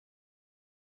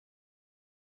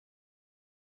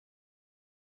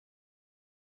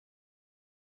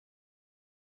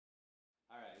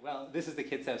Well, this is the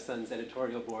Kitsap Sun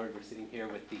Editorial Board. We're sitting here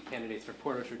with the candidates for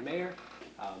Port Orchard Mayor,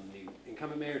 the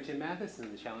incumbent Mayor Tim Matthes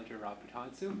and the challenger Rob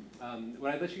Putaansuu.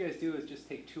 What I'd let you guys do is just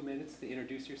take 2 minutes to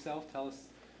introduce yourself, tell us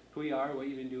who you are, what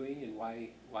you've been doing, and why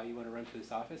you want to run for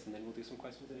this office, and then we'll do some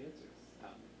questions and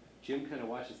answers. Jim kind of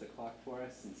watches the clock for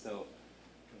us, and so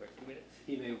 2 minutes.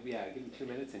 he may, give me 2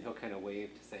 minutes, and he'll kind of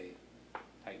wave to say,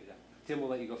 tighten it up. Tim, we'll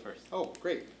let you go first. Oh,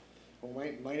 great. Well,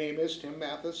 my name is Tim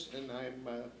Matthes, and I'm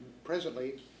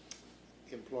presently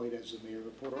employed as the mayor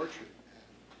of Port Orchard.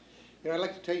 I'd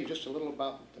like to tell you just a little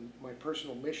about my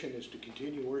personal mission is to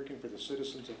continue working for the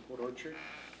citizens of Port Orchard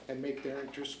and make their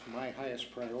interests my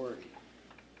highest priority.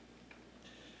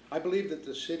 I believe that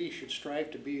the city should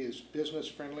strive to be as business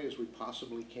friendly as we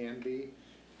possibly can be,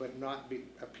 but not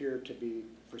appear to be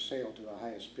for sale to the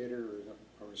highest bidder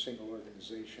or a single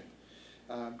organization.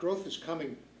 Growth is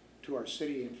coming to our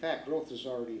city. In fact, growth is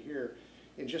already here.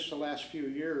 In just the last few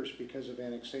years, because of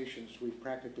annexations, we've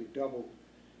practically doubled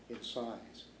in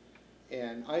size.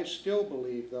 And I still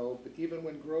believe, though, that even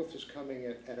when growth is coming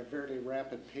at a very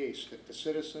rapid pace, that the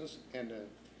citizens and the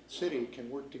city can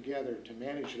work together to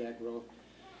manage that growth.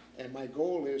 And my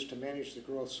goal is to manage the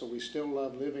growth so we still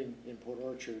love living in Port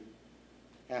Orchard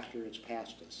after it's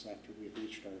past us, after we've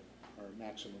reached our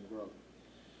maximum growth.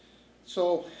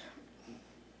 So,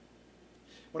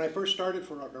 when I first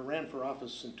ran for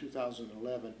office in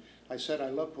 2011, I said I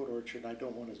love Port Orchard. I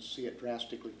don't want to see it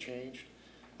drastically changed.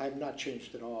 I have not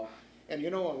changed at all. And you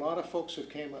know, a lot of folks have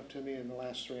came up to me in the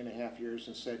last 3.5 years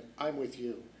and said, I'm with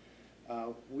you.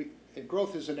 And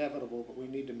growth is inevitable, but we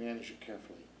need to manage it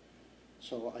carefully.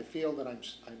 So I feel that I'm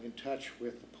in touch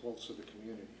with the pulse of the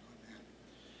community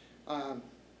on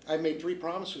that. I made 3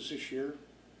 promises this year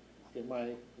in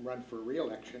my run for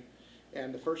re-election.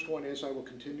 And the first one is I will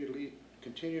continue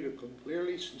to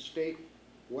clearly state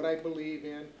what I believe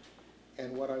in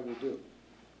and what I will do.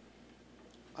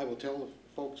 I will tell the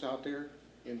folks out there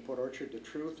in Port Orchard the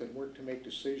truth and work to make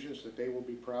decisions that they will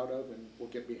be proud of and will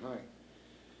get behind.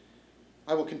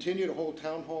 I will continue to hold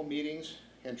town hall meetings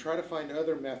and try to find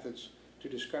other methods to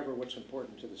discover what's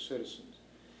important to the citizens.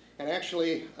 And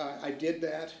actually, I did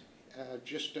that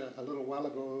just a little while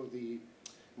ago.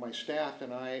 My staff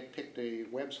and I picked a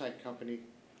website company.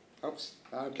 Oops,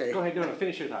 okay. Go ahead, no,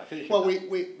 finish your thought. Well,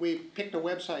 we picked a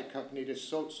website company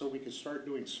so we could start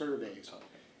doing surveys. Okay.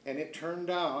 And it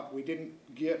turned out we didn't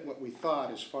get what we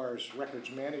thought as far as records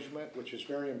management, which is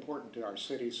very important to our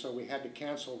city, so we had to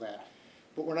cancel that.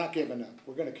 But we're not giving up.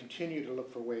 We're going to continue to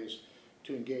look for ways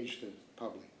to engage the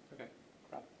public. Okay,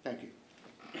 Rob. Thank you.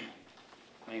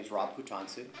 My name is Rob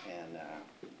Putaansuu, and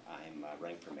I'm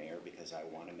running for mayor because I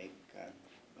want to make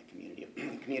my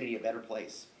community a better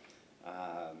place.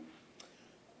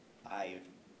 I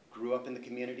grew up in the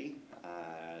community.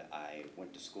 I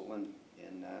went to school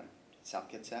in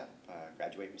South Kitsap,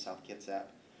 graduated from South Kitsap,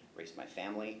 raised my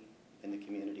family in the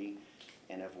community,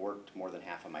 and have worked more than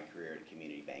half of my career at a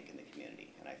community bank in the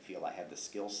community. And I feel I have the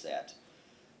skill set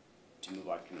to move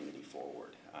our community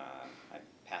forward. I'm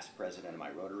past president of my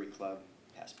Rotary Club,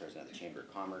 past president of the Chamber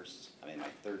of Commerce. I'm in my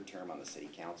 3rd term on the City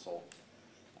Council.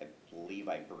 I believe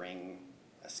I bring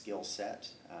a skill set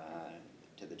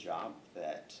to the job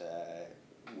that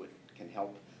can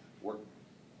help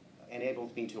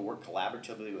enable me to work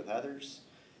collaboratively with others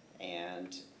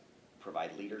and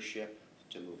provide leadership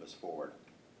to move us forward.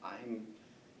 I'm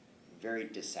very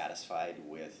dissatisfied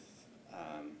with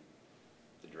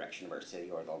the direction of our city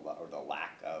or the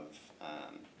lack of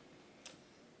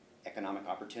economic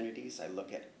opportunities. I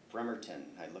look at Bremerton,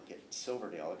 I look at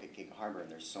Silverdale, I look at Gig Harbor,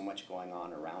 and there's so much going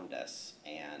on around us,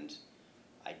 and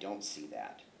I don't see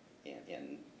that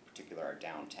in particular our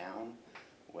downtown,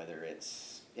 whether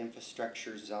it's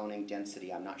infrastructure, zoning,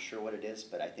 density. I'm not sure what it is,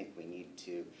 but I think we need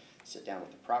to sit down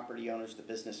with the property owners, the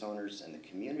business owners, and the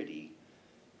community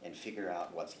and figure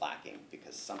out what's lacking,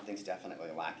 because something's definitely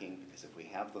lacking, because if we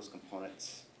have those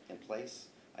components in place,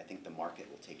 I think the market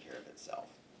will take care of itself.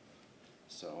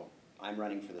 So I'm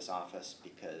running for this office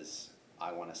because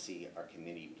I want to see our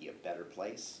community be a better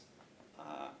place.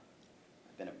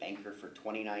 I've been a banker for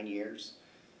 29 years.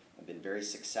 I've been very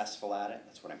successful at it.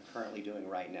 That's what I'm currently doing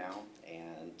right now.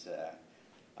 And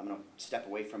I'm going to step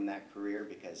away from that career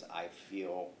because I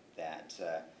feel that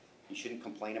you shouldn't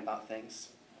complain about things.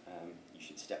 You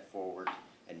should step forward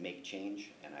and make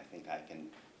change. And I think I can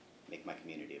make my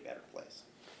community a better place.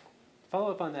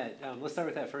 Follow up on that. Let's start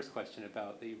with that first question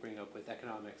that you bring up with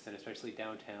economics and especially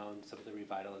downtown, some of the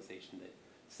revitalization that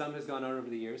some has gone on over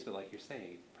the years, but like you're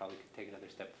saying, probably could take another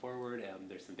step forward.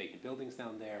 There's some vacant buildings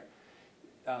down there.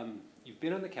 You've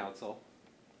been on the council.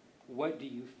 What do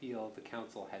you feel the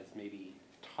council has maybe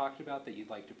talked about that you'd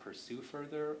like to pursue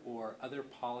further, or other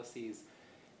policies?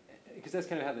 Because that's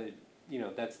kind of how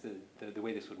that's the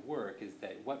way this would work, is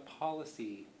that what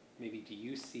policy maybe do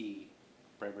you see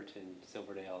Bremerton,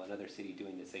 Silverdale, another city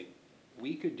doing to say,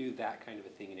 we could do that kind of a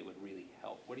thing and it would really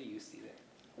help? What do you see there?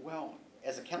 Well,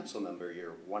 as a council member,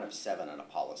 you're one of 7 on a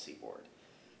policy board.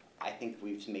 I think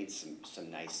we've made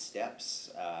some nice steps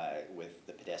with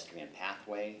the pedestrian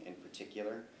pathway in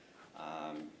particular.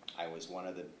 I was one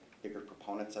of the bigger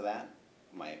proponents of that.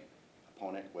 My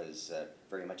opponent was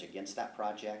very much against that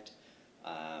project.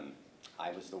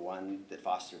 I was the one that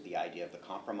fostered the idea of the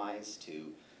compromise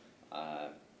to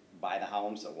buy the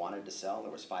homes that wanted to sell.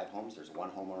 There was 5 homes. There's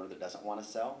one homeowner that doesn't want to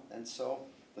sell, and so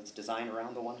let's design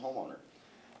around the one homeowner.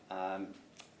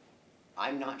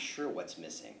 I'm not sure what's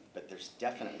missing, but there's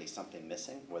definitely something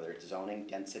missing, whether it's zoning,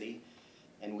 density,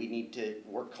 and we need to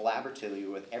work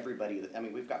collaboratively with everybody. I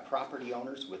mean, we've got property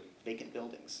owners with vacant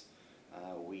buildings.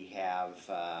 We have,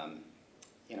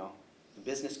 the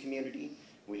business community.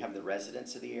 We have the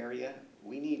residents of the area.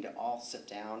 We need to all sit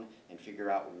down and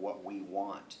figure out what we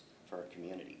want for our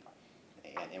community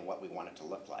and what we want it to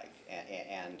look like.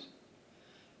 And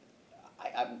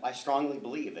I strongly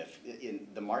believe if in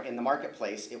the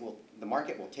marketplace, the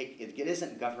market will take, it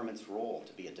isn't government's role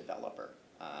to be a developer.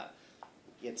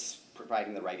 It's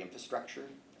providing the right infrastructure,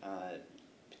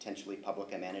 potentially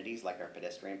public amenities like our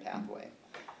pedestrian pathway.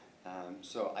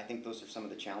 So I think those are some of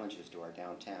the challenges to our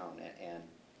downtown.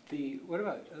 What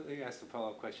about, let me ask a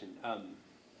follow-up question.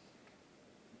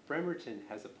 Bremerton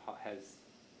has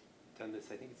done this,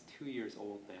 I think it's 2 years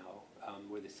old now,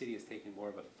 where the city has taken more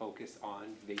of a focus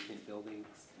on vacant buildings.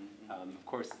 Mm-hmm. Of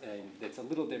course, and that's a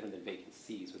little different than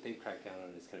vacancies. What they've cracked down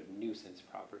on is kind of nuisance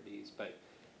properties, but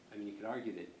I mean, you could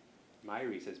argue that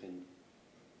Myries has been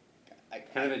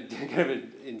kind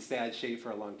of in sad shape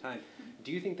for a long time.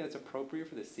 Do you think that's appropriate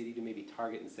for the city to maybe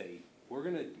target and say, we're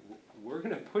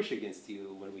gonna push against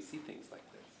you when we see things like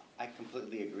this? I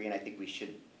completely agree, and I think we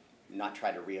should not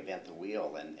try to reinvent the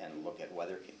wheel and look at what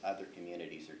other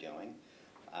communities are doing.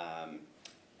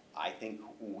 I think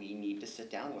we need to sit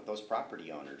down with those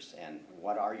property owners and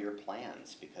what are your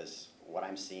plans, because what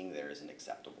I'm seeing there isn't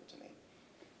acceptable to me.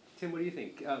 Tim, what do you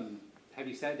think? Have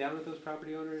you sat down with those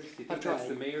property owners? Do you think I've tried. that's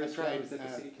the mayor's job? Is that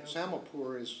the city council?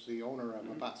 Samapur is the owner of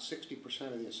about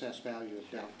 60% of the assessed value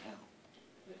of downtown.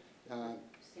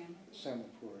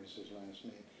 Samapur is his last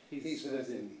name. He lives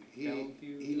in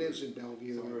Bellevue? He lives in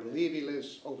Bellevue. I believe he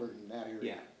lives over in that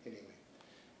area. Yeah.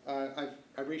 Anyway,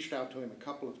 I've reached out to him a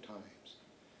couple of times.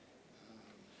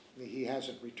 He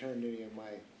hasn't returned any of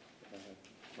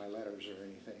my letters or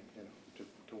anything,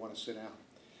 to want to sit down.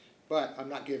 But I'm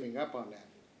not giving up on that.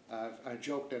 I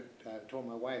joked told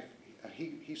my wife,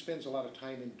 he spends a lot of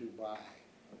time in Dubai.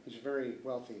 He's a very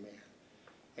wealthy man.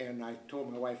 And I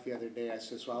told my wife the other day, I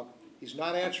says, well, he's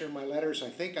not answering my letters. I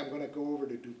think I'm going to go over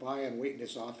to Dubai and wait in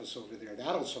his office over there.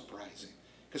 That'll surprise him.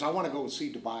 Because I want to go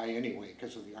see Dubai anyway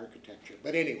because of the architecture.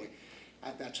 But anyway,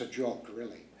 that's a joke,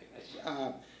 really.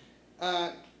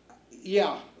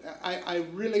 Yeah, I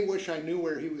really wish I knew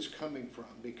where he was coming from,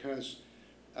 because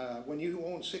when you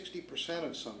own 60%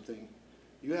 of something,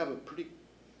 you have a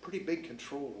pretty big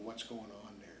control of what's going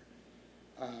on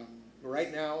there.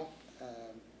 Right now,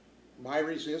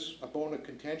 Myries is a bone of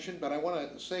contention, but I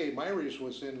want to say Myries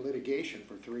was in litigation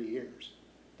for 3 years.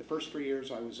 The first 3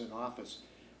 years I was in office,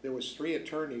 there was 3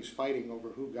 attorneys fighting over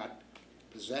who got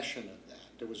possession of that.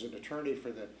 There was an attorney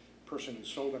for the person who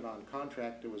sold it on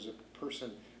contract, there was a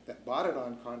person that bought it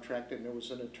on contract, and there was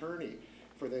an attorney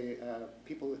for the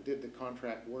people that did the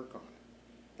contract work on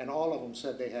it. And all of them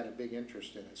said they had a big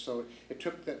interest in it. So it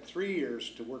took that 3 years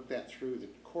to work that through the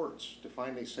courts to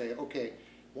finally say, okay,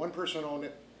 one person owned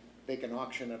it, they can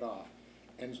auction it off.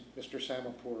 And Mr.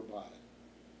 Samapur bought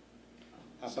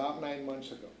it about 9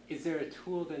 months ago. Is there a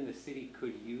tool then the city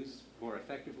could use more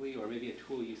effectively, or maybe a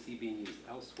tool you see being used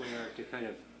elsewhere to kind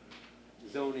of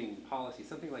zoning policy,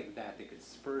 something like that that could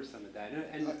spur some of that?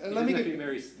 And let me give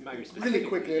you specific. Really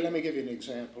quickly, let me give you an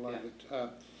example of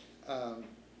it.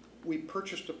 We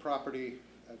purchased a property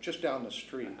just down the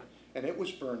street, and it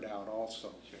was burned out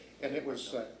also. Sure. And it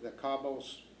was the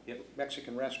Cabos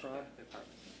Mexican restaurant,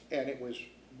 Yeah, and it was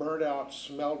burned out,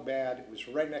 smelled bad. It was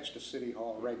right next to City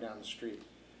Hall, right down the street.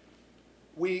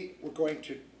 We were going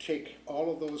to take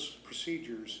all of those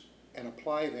procedures and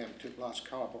apply them to Los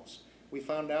Cabos. We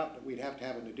found out that we'd have to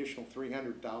have an additional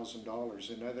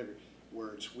 $300,000. In other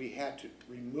words, we had to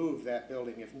remove that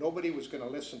building. If nobody was going to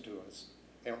listen to us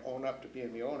and own up to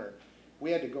being the owner,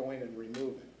 we had to go in and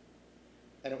remove it.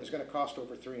 And it was going to cost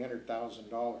over $300,000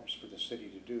 for the city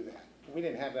to do that. We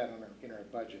didn't have that in our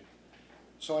budget.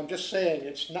 So I'm just saying,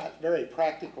 it's not very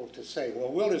practical to say,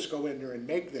 well, we'll just go in there and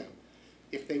make them.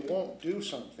 If they won't do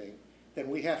something, then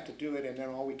we have to do it, and then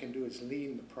all we can do is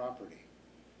lien the property.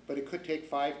 But it could take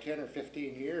 5, 10, or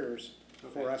 15 years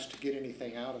for us to get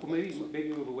anything out of it. Well, maybe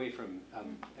move away from,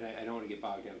 and I don't want to get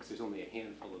bogged down because there's only a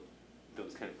handful of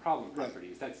those kind of problem Right.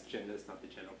 properties. That's not the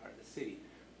general part of the city.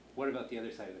 What about the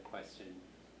other side of the question?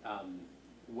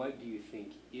 What do you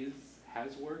think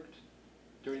has worked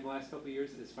during the last couple of years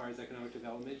as far as economic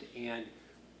development? And,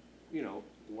 you know,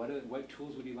 what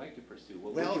tools would you like to pursue?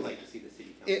 What would you like to see the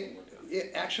city council work on?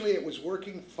 Actually, it was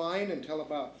working fine until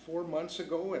about 4 months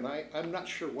ago, and I'm not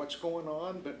sure what's going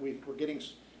on, but we're getting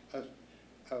a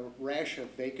rash of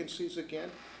vacancies again.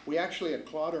 We actually had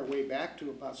clawed our way back to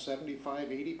about 75,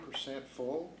 80%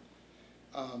 full.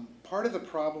 Part of the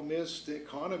problem is the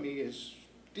economy is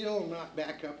still not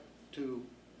back up to,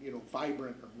 you know,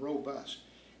 vibrant or robust.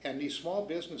 And these small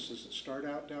businesses that start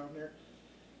out down there,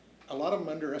 a lot of them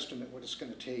underestimate what it's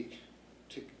going to take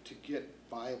to get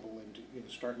viable and to, you know,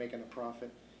 start making a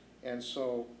profit. And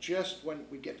so just when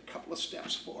we get a couple of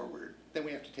steps forward, then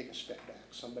we have to take a step back.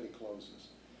 Somebody closes.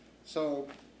 So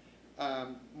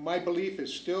my belief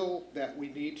is still that we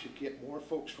need to get more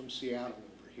folks from Seattle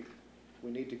over here. We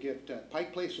need to get,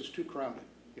 Pike Place is too crowded.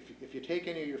 If you take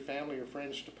any of your family or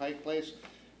friends to Pike Place,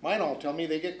 mine all tell me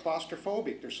they get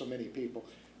claustrophobic, there's so many people.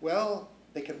 Well,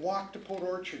 they can walk to Port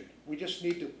Orchard. We just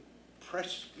need to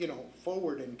press, you know,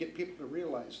 forward and get people to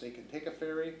realize they can take a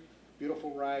ferry,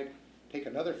 beautiful ride, take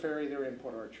another ferry, they're in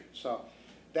Port Orchard. So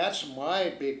that's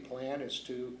my big plan, is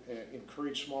to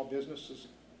encourage small businesses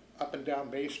up and down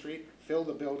Bay Street, fill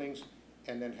the buildings,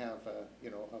 and then have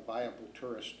you know, a viable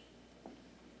tourist.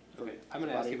 Okay, I'm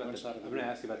going to ask you about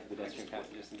the pedestrian path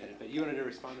in just a minute, but you wanted to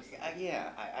respond to something? Yeah,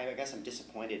 I guess I'm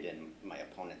disappointed in my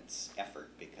opponent's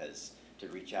effort to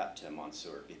reach out to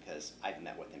Mansour, because I've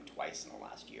met with him twice in the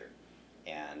last year.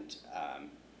 And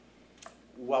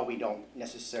while we don't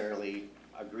necessarily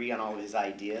agree on all of his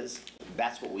ideas,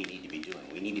 that's what we need to be doing.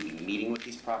 We need to be meeting with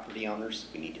these property owners,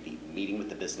 we need to be meeting with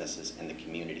the businesses and the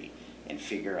community and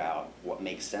figure out what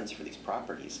makes sense for these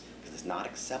properties, because it's not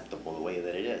acceptable the way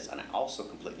that it is. And I also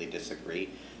completely disagree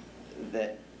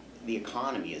that the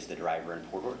economy is the driver in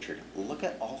Port Orchard. Look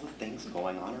at all the things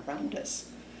going on around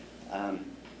us.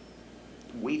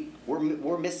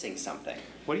 We're missing something.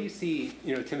 What do you see,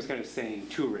 you know, Tim's kind of saying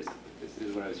tourism, this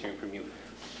is what I was hearing from you.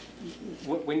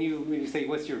 When you say,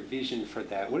 what's your vision for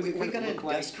that? What does it kind of look like? We got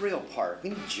an industrial park. We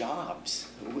need jobs.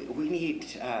 We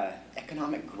need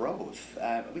economic growth.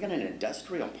 We got an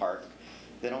industrial park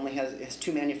that only has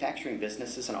 2 manufacturing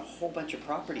businesses and a whole bunch of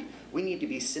property. We need to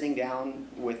be sitting down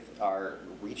with our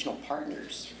regional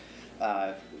partners.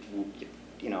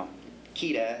 You know,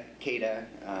 CADA,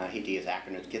 I hate to use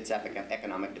acronyms, Kitsap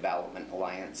Economic Development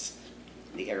Alliance,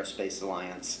 the Aerospace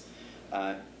Alliance,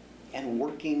 and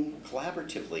working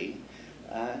collaboratively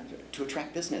to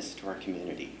attract business to our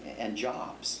community and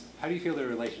jobs. How do you feel the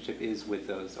relationship is with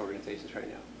those organizations right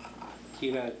now?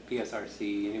 CADA,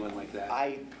 PSRC, anyone like that?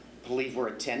 I believe we're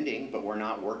attending, but we're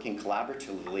not working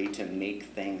collaboratively to make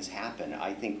things happen.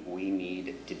 I think we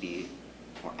need to be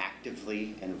more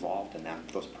actively involved in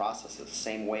those processes.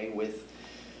 Same way with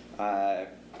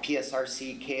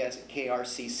PSRC,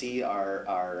 KRCC,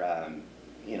 our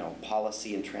you know,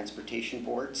 policy and transportation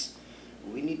boards.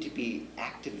 We need to be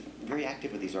active, very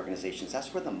active with these organizations.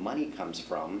 That's where the money comes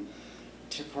from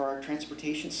for our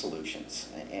transportation solutions.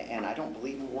 And I don't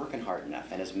believe we're working hard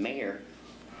enough. And as mayor,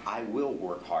 I will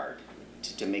work hard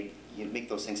to make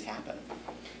those things happen.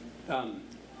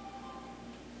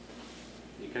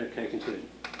 You kind of connecting to it.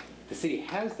 The city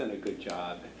has done a good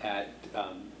job at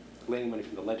lending money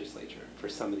from the legislature for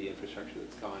some of the infrastructure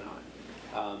that's gone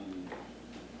on.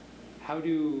 How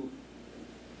do,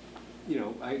 you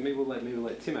know, maybe we'll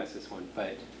let Tim ask this one,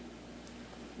 but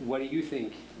what do you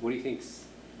think,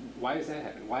 why does that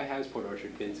happen? Why has Port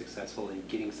Orchard been successful in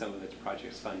getting some of its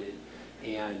projects funded?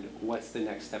 And what's the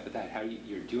next step of that?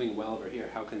 You're doing well over here.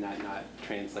 How can that not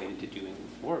translate into doing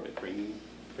more of it,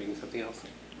 bringing something else in?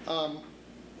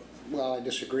 Well, I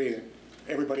disagree.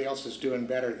 Everybody else is doing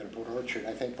better than Port Orchard.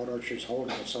 I think Port Orchard's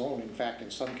holding its own. In fact,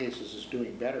 in some cases, is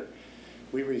doing better.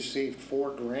 We received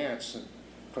 4 grants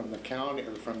from the county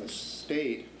or from the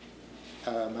state,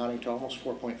 amounting to almost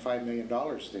 $4.5 million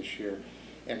this year.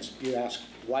 And you ask,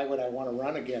 why would I want to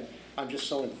run again? I'm just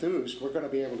so enthused. We're going to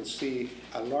be able to see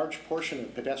a large portion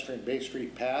of pedestrian Bay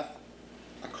Street path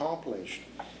accomplished.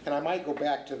 And I might go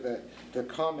back to the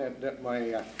comment that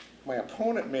my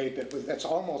opponent made that's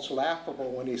almost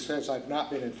laughable when he says I've not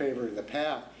been in favor of the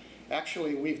path.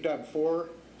 Actually, we've done 4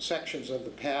 sections of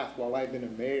the path while I've been a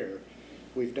mayor,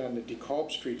 We've done the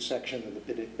DeKalb Street section of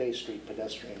the Bay Street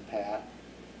pedestrian path.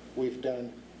 We've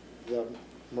done the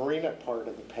Marina part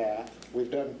of the path.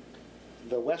 We've done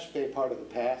the West Bay part of the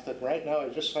path, and right now I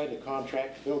just signed a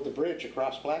contract to build the bridge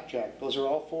across Blackjack. Those are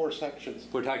all 4 sections.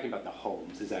 We're talking about the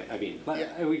homes, is that, I mean,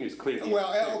 Yeah. we can just clear the.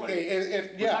 Well, okay,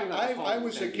 yeah, I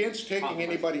was homes and against taking compromise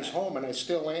anybody's that. home, and I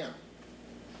still am.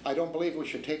 I don't believe we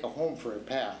should take a home for a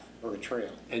path or a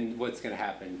trail. And what's gonna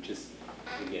happen, just,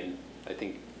 again, I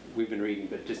think we've been reading,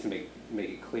 but just to make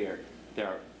it clear,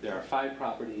 there are 5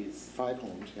 properties, 5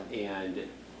 homes, yeah. and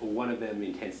one of them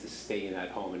intends to stay in that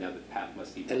home, and now the path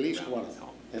must be At built least around one of his them.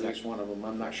 home. At least one of them.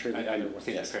 I'm not sure the other I'm one.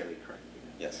 saying that Yes. fairly correct.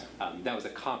 Yes. That was a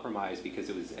compromise because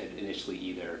it was initially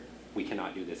either we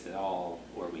cannot do this at all,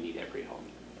 or we need every home.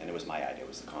 And it was my idea, it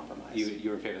was the compromise. You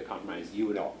were in favor of the compromise, you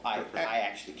would. No, I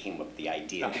actually came up with the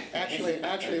idea. Okay. Actually, it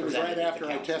was Presented right to the after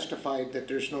I council. testified that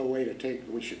there's no way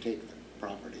we should take the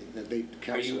property, that they,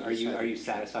 Are you decided.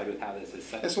 satisfied with how this is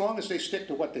set? As long as they stick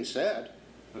to what they said.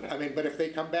 Okay. I mean, but if they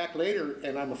come back later,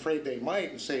 and I'm afraid they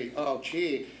might, and say, oh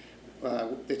gee,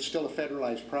 it's still a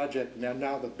federalized project,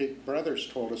 now the big brothers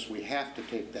told us we have to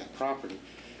take that property.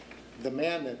 The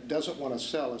man that doesn't want to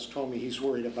sell has told me he's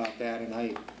worried about that, and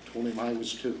I told him I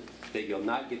was too. That you'll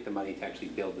not get the money to actually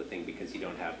build the thing because you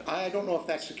don't have the. I don't know if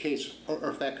that's the case,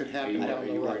 or if that could Are happen you down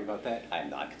the worried road. about that? I'm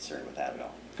not concerned with that at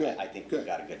all. Good, I think good. we've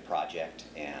got a good project,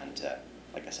 and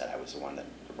like I said, I was the one that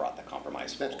brought the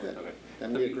compromise forward. That's good. Okay.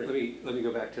 Then we agree. Let me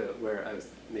go back to where I was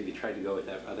maybe trying to go with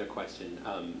that other question.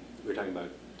 We were talking about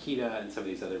KEDA and some of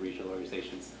these other regional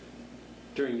organizations.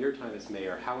 During your time as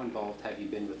mayor, how involved have you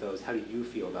been with those? How do you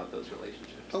feel about those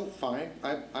relationships? Oh, fine.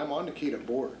 I'm on the KEDA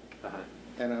board, Uh-huh.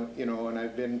 and and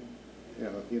I've been,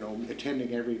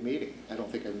 attending every meeting. I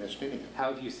don't think I've missed any.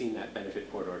 How have you seen that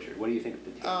benefit Port Orchard? What do you think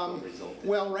the tangible result is?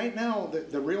 Well, right now,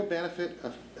 the real benefit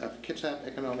of Kitsap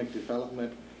economic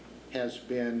development has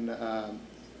been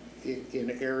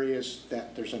in areas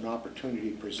that there's an opportunity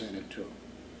presented to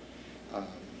them.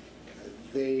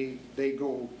 They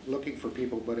go looking for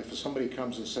people, but if somebody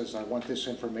comes and says, I want this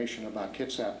information about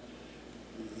Kitsap,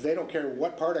 they don't care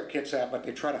what part of Kitsap, but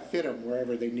they try to fit them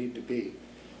wherever they need to be.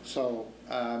 So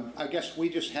I guess we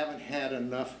just haven't had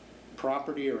enough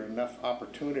property or enough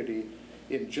opportunity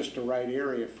in just the right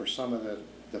area for some of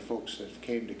the folks that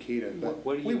came to KEDA, but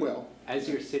What do you, we will. As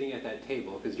you're sitting at that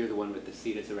table, because you're the one with the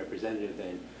seat as a representative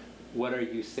then, what are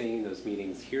you saying in those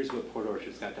meetings? Here's what Port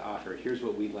Orchard's got to offer. Here's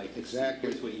what we'd like to Exactly.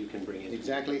 see. Here's what you can bring in.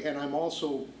 Exactly, and I'm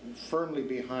also firmly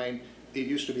behind, it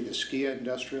used to be the Skia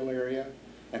Industrial Area,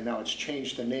 and now it's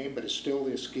changed the name, but it's still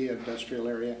the Skia Industrial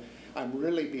Area. I'm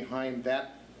really behind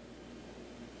that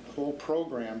whole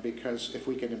program, because if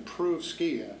we can improve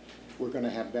Skia, we're going to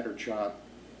have better job,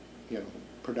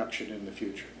 production in the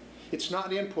future. It's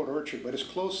not in Port Orchard, but it's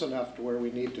close enough to where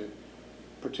we need to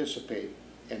participate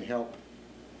and help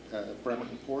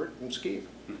Bremerton Port and Skia.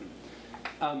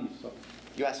 So.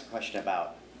 You asked a question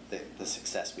about the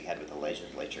success we had with the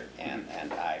legislature, and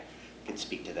I can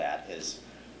speak to that.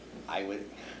 I would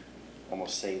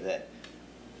almost say that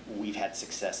we've had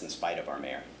success in spite of our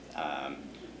mayor.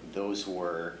 Those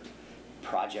were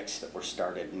projects that were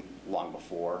started long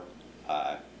before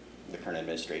the current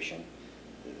administration.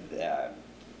 The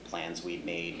plans we'd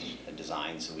made,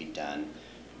 designs we'd done.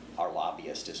 Our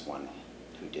lobbyist is one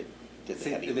who did the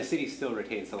heavy The lifting. city still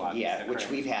retains the lobbyist. Yeah, which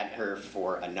we've had her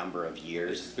for a number of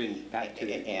years. It's been back to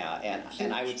the. Yeah,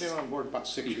 and I would. She's been on board about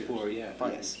 6 years. Before, yeah.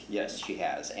 5 Yes, years. yes, she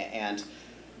has. And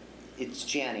it's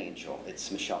Jan Angel, it's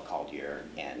Michelle Caldier,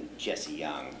 and Jesse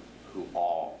Young, who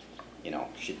all,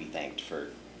 should be thanked for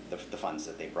the funds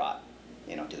that they brought,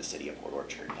 to the city of Port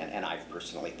Orchard. And I've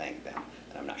personally thanked them,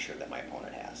 and I'm not sure that my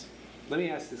opponent has. Let me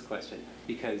ask this question,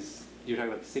 because you're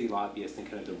talking about the city lobbyist and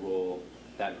kind of the role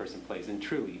that person plays, and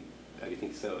truly, I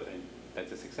think so, and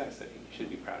that's a success. I think you should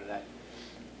be proud of that.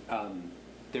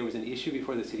 There was an issue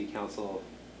before the city council,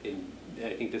 and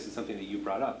I think this is something that you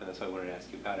brought up, and that's why I wanted to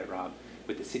ask you about it, Rob,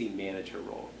 with the city manager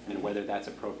role, and whether that's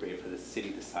appropriate for the city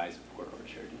the size of Port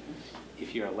Orchard.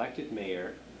 If you're elected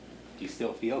mayor, do you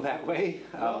still feel that way?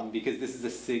 Because this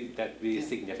is that'd be a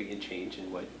significant change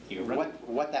in what you're running.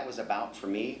 What that was about for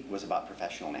me was about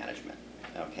professional management,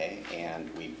 okay? And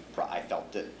I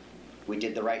felt that we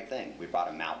did the right thing. We brought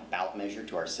a ballot measure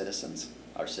to our citizens.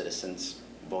 Our citizens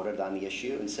voted on the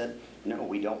issue and said, no,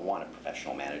 we don't want a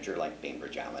professional manager like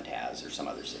Bainbridge Island has or some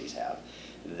other cities have,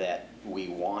 that we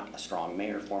want a strong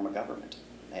mayor form of government.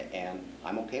 And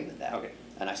I'm okay with that. Okay.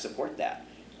 And I support that.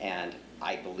 And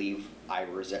I believe I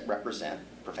represent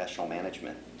professional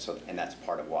management, and that's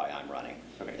part of why I'm running,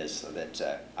 is so that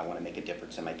I want to make a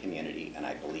difference in my community, and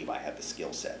I believe I have the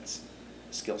skill set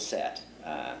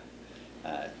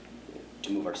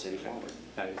move our city forward.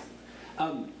 Nice.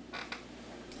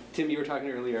 Tim, you were talking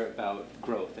earlier about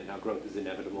growth and how growth is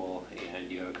inevitable,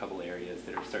 and you have a couple areas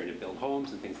that are starting to build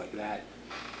homes and things like that.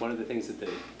 One of the things that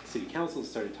the city council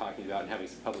started talking about and having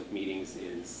some public meetings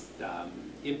is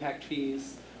impact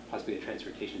fees, possibly a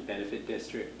transportation benefit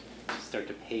district, to start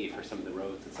to pay for some of the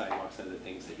roads and sidewalks and other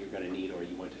things that you're going to need or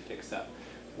you want to fix up.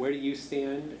 Where do you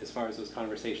stand as far as those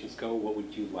conversations go? What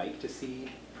would you like to see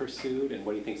pursued, and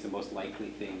what do you think is the most likely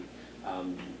thing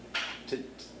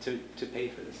to pay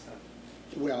for this stuff?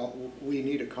 Well, we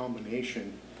need a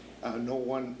combination.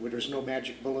 There's no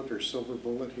magic bullet or silver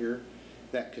bullet here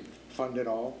that could fund it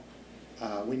all.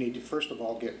 We need to, first of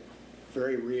all, get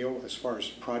very real as far as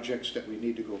projects that we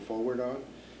need to go forward on.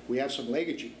 We have some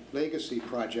legacy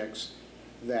projects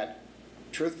that,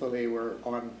 truthfully, were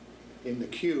in the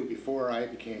queue before I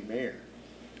became mayor.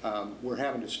 We're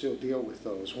having to still deal with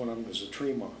those. One of them is a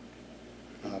Tremont.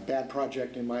 Bad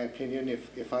project, in my opinion.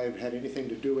 If I had anything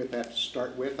to do with that to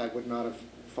start with, I would not have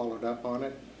followed up on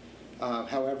it.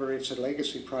 However, it's a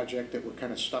legacy project that we're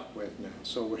kind of stuck with now,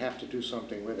 so we have to do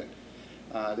something with it.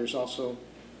 There's also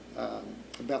a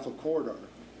Bethel Corridor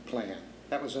plan.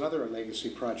 That was another legacy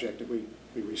project that we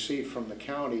received from the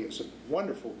county. It was a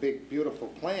wonderful, big, beautiful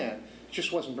plan. It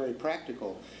just wasn't very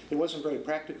practical. It wasn't very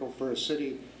practical for a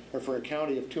city or for a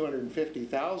county of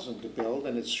 250,000 to build,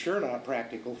 and it's sure not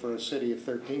practical for a city of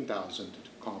 13,000 to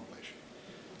accomplish.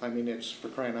 I mean, it's, for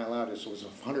crying out loud, it was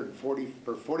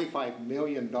 $45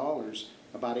 million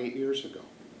about 8 years ago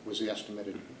was the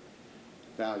estimated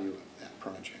value of that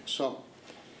project. So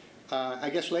I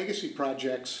guess legacy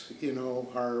projects, you know,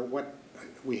 are what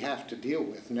we have to deal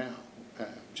with now,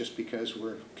 just because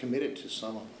we're committed to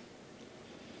some of them.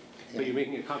 But you're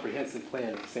making a comprehensive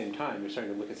plan at the same time. You're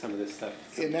starting to look at some of this stuff.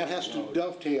 And that has to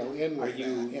dovetail in with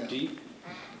that. Yeah.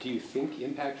 Do you think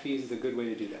impact fees is a good way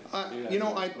to do that? You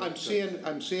know, I'm seeing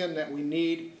that we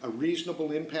need a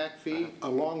reasonable impact fee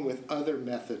along with other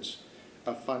methods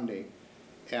of funding.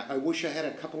 I wish I had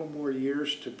a couple of more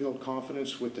years to build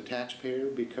confidence with the taxpayer,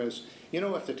 because, you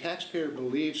know, if the taxpayer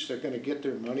believes they're going to get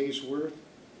their money's worth,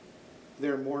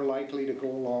 they're more likely to go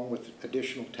along with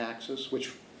additional taxes,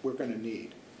 which we're going to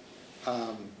need.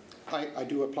 I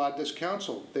do applaud this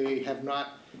council. They have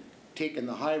not taken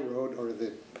the high road or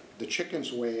the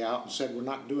chicken's way out and said we're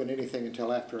not doing anything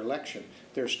until after election.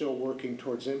 They're still working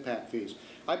towards impact fees.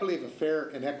 I believe a fair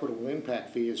and equitable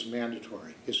impact fee is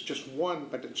mandatory. It's just one,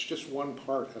 but it's just one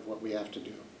part of what we have to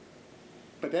do.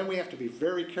 But then we have to be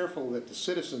very careful that the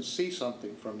citizens see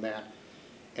something from that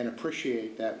and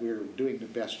appreciate that we're doing the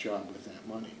best job with that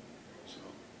money. So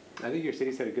I think your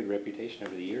city's had a good reputation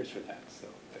over the years for that. So.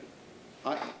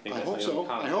 I hope so.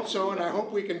 I hope so, and I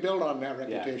hope we can build on that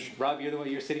reputation. Yeah. Rob,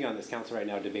 you're sitting on this council right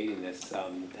now debating this.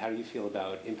 How do you feel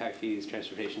about impact fees,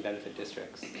 transportation benefit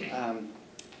districts?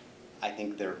 I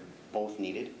think they're both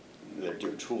needed. They're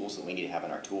tools that we need to have in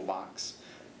our toolbox.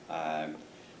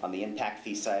 On the impact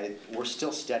fee side, we're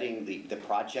still studying the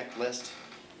project list,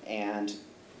 and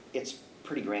it's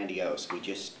pretty grandiose. We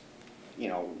just, you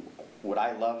know, would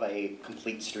I love a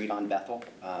complete street on Bethel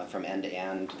from end to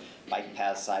end, bike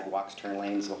paths, sidewalks, turn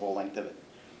lanes, the whole length of it?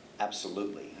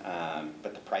 Absolutely.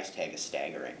 But the price tag is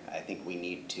staggering. I think we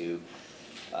need to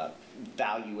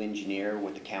value engineer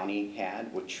what the county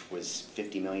had, which was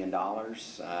 $50 million,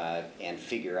 and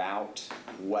figure out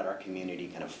what our community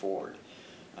can afford.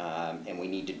 And we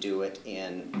need to do it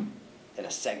in a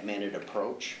segmented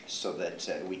approach so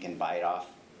that we can bite off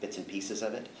bits and pieces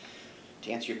of it.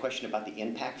 To answer your question about the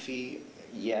impact fee,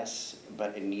 yes,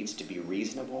 but it needs to be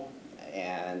reasonable,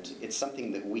 and it's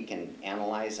something that we can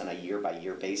analyze on a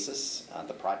year-by-year basis,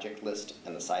 the project list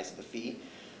and the size of the fee.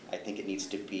 I think it needs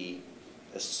to be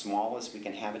as small as we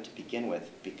can have it to begin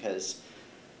with, because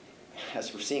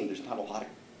as we're seeing, there's not a lot of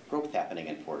growth happening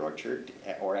in Port Orchard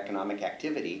or economic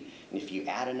activity, and if you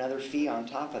add another fee on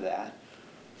top of that,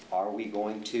 are we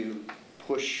going to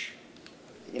push,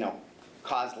 you know,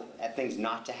 cause things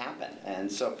not to happen?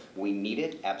 And so we need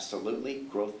it, absolutely.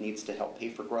 Growth needs to help pay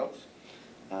for growth,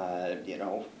 you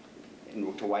know,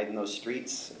 and to widen those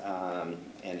streets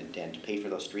and to pay for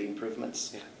those street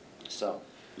improvements. Yeah. So,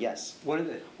 yes. One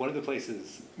of the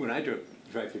places, when I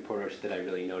drive through Port Orchard, that I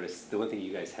really noticed, the one thing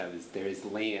you guys have is there is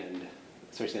land,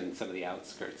 especially on some of the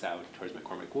outskirts out towards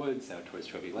McCormick Woods, out towards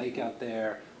Trophy Lake out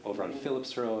there, over on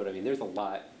Phillips Road. I mean, there's a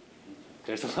lot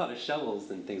of shovels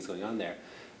and things going on there.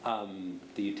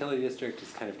 The utility district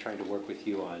is kind of trying to work with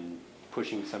you on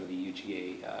pushing some of the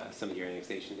UGA, some of your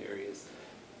annexation areas.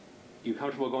 You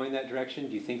comfortable going that direction?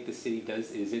 Do you think the city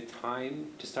does? Is it time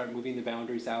to start moving the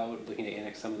boundaries out, looking to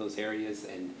annex some of those areas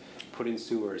and put in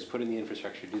sewers, put in the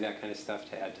infrastructure, do that kind of stuff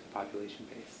to add to the population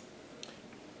base?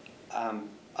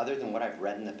 Other than what I've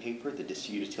read in the paper, the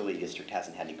utility district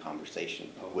hasn't had any conversation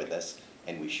with us,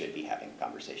 and we should be having a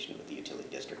conversation with the utility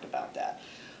district about that.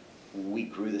 We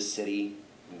grew the city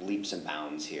leaps and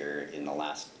bounds here in the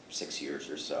last 6 years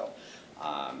or so.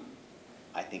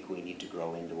 I think we need to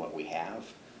grow into what we have,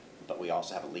 but we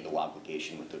also have a legal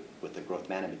obligation with the Growth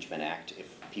Management Act.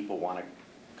 If people want to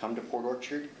come to Port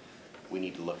Orchard, we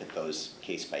need to look at those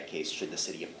case by case. Should the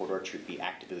city of Port Orchard be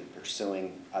actively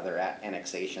pursuing other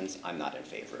annexations? I'm not in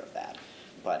favor of that.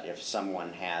 But if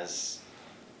someone has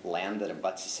land that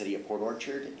abuts the city of Port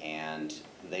Orchard and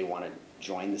they want to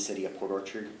join the city of Port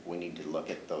Orchard, we need to look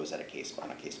at those on a case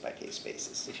by case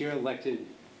basis. If you're elected,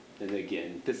 and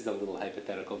again, this is a little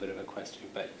hypothetical bit of a question,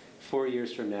 but 4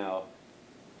 years from now,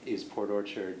 is Port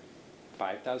Orchard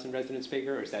 5,000 residents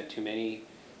bigger, or is that too many?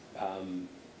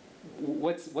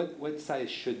 What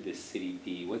size should this city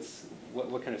be?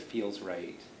 What kind of feels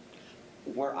right?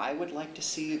 Where I would like to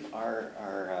see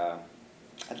I'd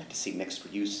like to see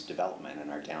mixed use development in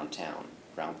our downtown,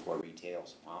 ground floor retail,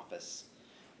 office,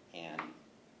 and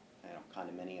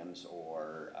condominiums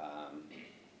or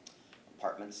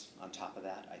apartments on top of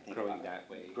that. I think growing that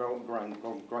way, growing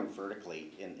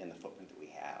vertically in the footprint that we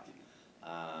have.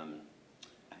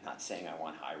 I'm not saying I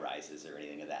want high rises or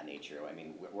anything of that nature. I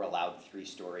mean, we're allowed 3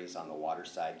 stories on the water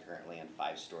side currently and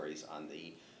 5 stories on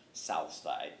the south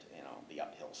side, the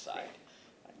uphill side.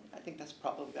 I think that's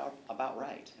probably about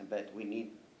right. But we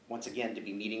need, once again, to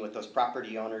be meeting with those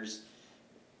property owners,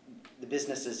 the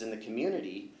businesses in the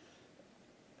community.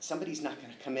 Somebody's not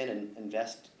going to come in and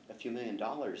invest a few $1 million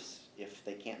if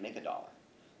they can't make a dollar.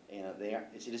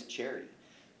 It is charity.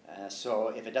 So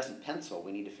if it doesn't pencil,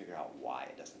 we need to figure out why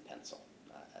it doesn't pencil.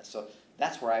 So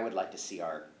that's where I would like to see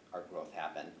our growth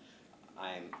happen.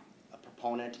 I'm a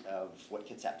proponent of what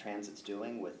Kitsap Transit's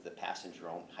doing with the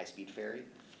passenger-owned high-speed ferry.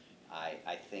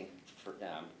 I think for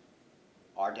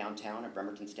our downtown, or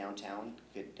Bremerton's downtown,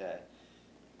 could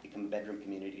become a bedroom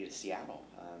community to Seattle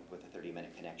with a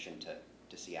 30-minute connection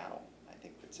to Seattle. I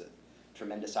think it's a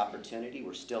tremendous opportunity.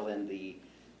 We're still in the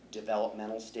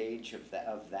developmental stage of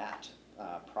that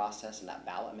process and that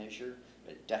ballot measure.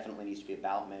 But it definitely needs to be a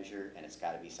ballot measure, and it's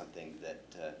got to be something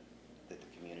that the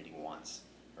community wants,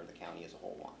 or the county as a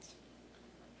whole wants.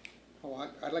 Oh,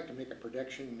 I'd like to make a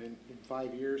prediction. In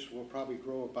 5 years, we'll probably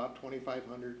grow about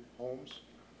 2,500 homes,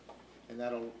 and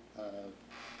that'll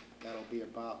be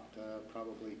about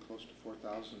probably close to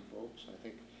 4,000 folks. I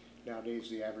think nowadays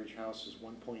the average house is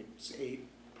 1.8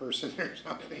 person or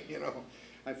something.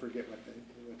 I forget what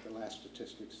the last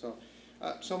statistics. So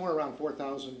somewhere around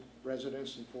 4,000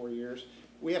 residents in 4 years.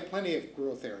 We have plenty of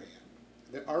growth area.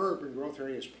 Our urban growth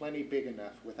area is plenty big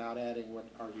enough without adding what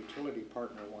our utility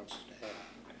partner wants to add.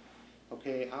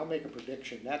 Okay, I'll make a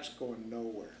prediction. That's going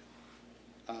nowhere.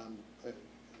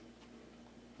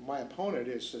 My opponent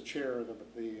is the chair of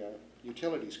the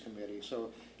Utilities Committee, so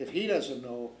if he doesn't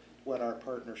know what our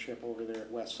partnership over there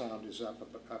at West Sound is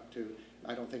up to,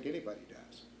 I don't think anybody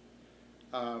does.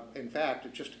 In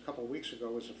fact, just a couple of weeks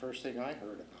ago was the first thing I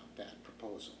heard about that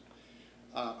proposal.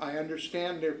 I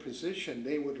understand their position.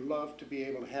 They would love to be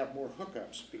able to have more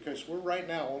hookups because we're right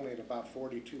now only at about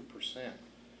 42%.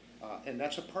 And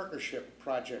that's a partnership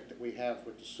project that we have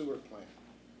with the sewer plant.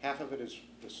 Half of it is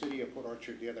the city of Port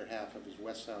Orchard, the other half of it is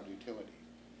West Sound Utility.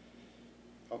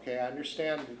 Okay, I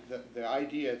understand the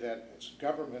idea that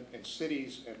government and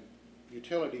cities and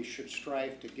utilities should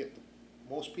strive to get the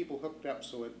most people hooked up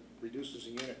so it reduces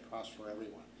the unit cost for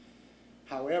everyone.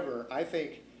 However, I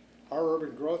think our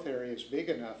urban growth area is big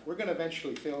enough, we're going to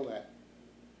eventually fill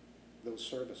those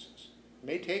services. It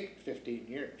may take 15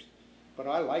 years, but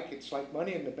it's like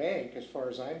money in the bank as far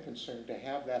as I'm concerned to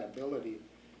have that ability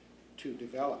to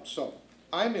develop. So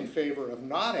I'm in favor of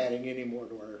not adding any more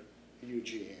to our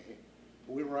UGA.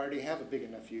 We already have a big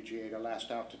enough UGA to last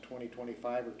out to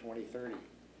 2025 or 2030.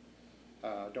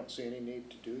 Don't see any need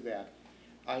to do that.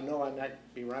 I know I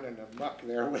might be running amok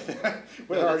there with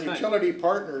our utility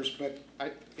partners, but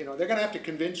they're going to have to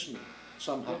convince me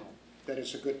somehow that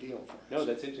it's a good deal for us. No,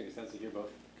 that's interesting. It sounds like you're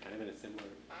both kind of in a similar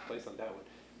place on that one.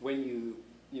 When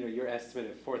your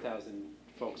estimate of 4,000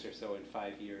 folks or so in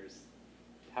 5 years,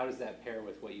 how does that pair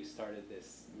with what you started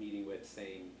this meeting with,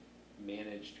 saying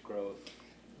managed growth?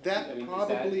 Do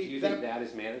you think that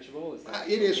is manageable?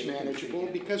 It is manageable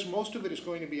because most of it is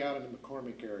going to be out in the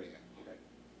McCormick area.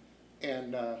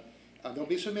 And there'll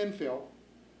be some infill,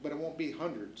 but it won't be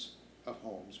hundreds of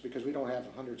homes because we don't have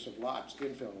hundreds of lots,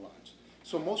 infill lots.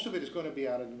 So most of it is going to be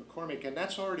out in McCormick, and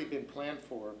that's already been planned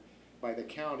for by the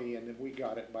county, and then we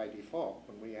got it by default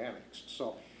when we annexed.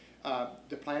 So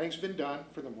the planning's been done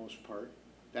for the most part.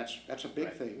 That's a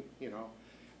big thing,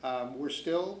 We're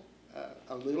still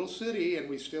a little city and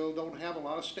we still don't have a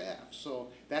lot of staff. So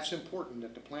that's important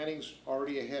that the planning's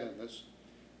already ahead of us.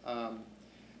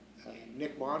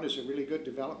 Nick Bond is a really good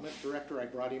development director. I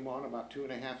brought him on about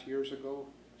 2.5 years ago.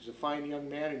 He's a fine young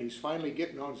man and he's finally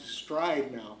getting on his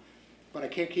stride now. But I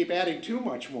can't keep adding too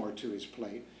much more to his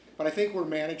plate. But I think we're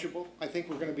manageable. I think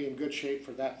we're going to be in good shape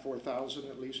for that 4,000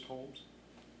 at least homes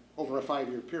over a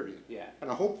 5-year period. Yeah. And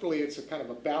hopefully it's a kind of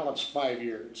a balanced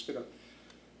 5-year instead of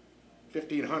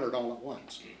 1,500 all at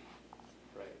once.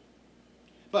 Right.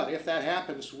 But if that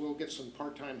happens, we'll get some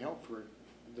part-time help for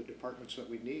the departments that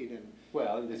we need. And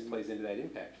well, and this plays into that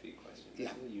impact fee question.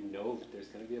 Yeah. You know that there's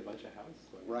going to be a bunch of houses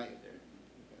going Right. on there.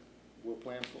 we'll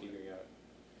plan for it. Figuring out.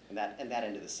 And that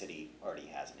end of the city already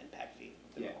has an impact fee,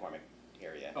 the Yeah. McCormick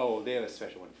area. Oh, they have a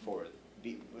special one for it.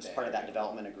 Was part of that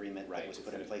development agreement Right, that was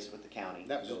put in it's a- place with the county.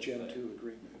 That was a Built Gen the- 2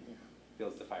 agreement, yeah.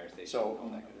 Builds the fire station. So and all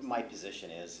that kind of my stuff.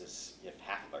 position is if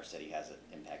half of our city has an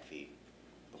impact fee,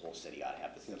 the whole city ought to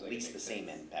have Seems at like it least the makes same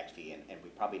sense. impact fee, and we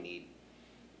probably need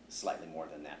slightly more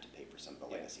than that to pay for some of the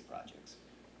Yeah. legacy projects.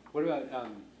 What about,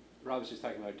 Rob was just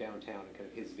talking about downtown and kind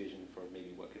of his vision for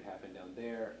maybe what could happen down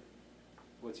there.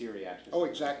 What's your reaction? Oh,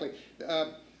 exactly.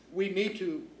 We need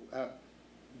to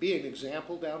be an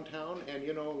example downtown, and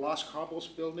you know, Los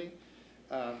Cabos building,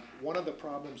 one of the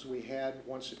problems we had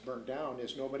once it burned down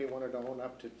is nobody wanted to own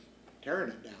up to tearing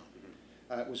it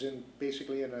down. It was in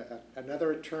basically in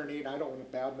another attorney, and I don't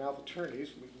want to badmouth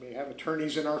attorneys, we may have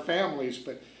attorneys in our families,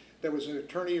 but there was an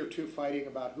attorney or two fighting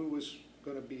about who was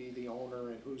going to be the owner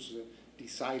and who's the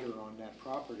decider on that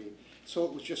property. So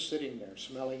it was just sitting there,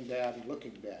 smelling bad and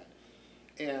looking bad.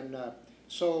 And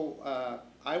so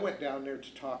I went down there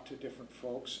to talk to different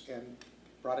folks and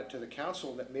brought it to the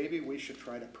council that maybe we should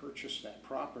try to purchase that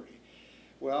property.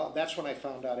 Well, that's when I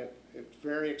found out it's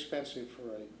very expensive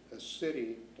for a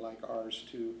city like ours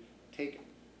to take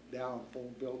down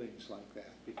old buildings like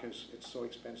that because it's so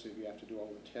expensive. You have to do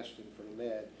all the testing for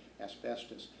lead,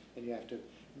 asbestos, and you have to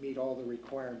meet all the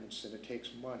requirements, and it takes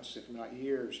months, if not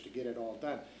years, to get it all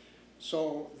done.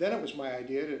 So then it was my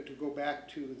idea to go back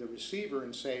to the receiver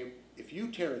and say, if you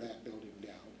tear that building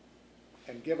down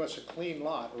and give us a clean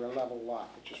lot or a level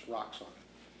lot with just rocks on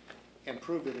it and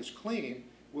prove that it's clean,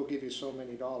 we'll give you so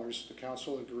many dollars. The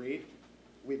council agreed.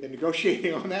 We've been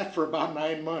negotiating on that for about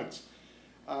 9 months.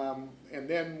 And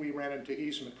then we ran into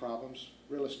easement problems.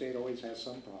 Real estate always has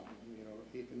some problem, you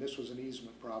know, and this was an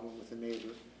easement problem with a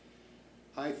neighbor.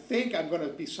 I think I'm going to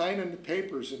be signing the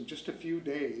papers in just a few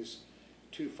days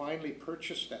to finally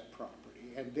purchase that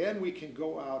property. And then we can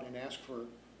go out and ask for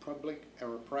public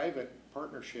or private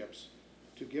partnerships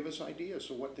to give us ideas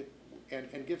of what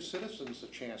and give citizens a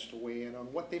chance to weigh in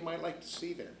on what they might like to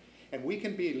see there. And we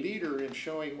can be a leader in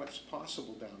showing what's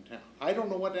possible downtown. I don't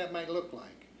know what that might look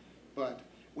like, but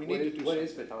we need to do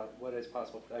something. What is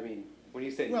possible? I mean, when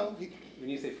you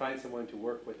say find someone to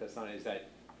work with us on it, is that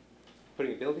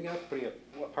putting a building up, putting a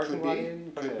parking lot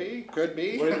in? Could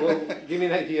be. Give me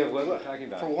an idea of what we're talking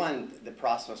about. For one, the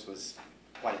process was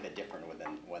quite a bit different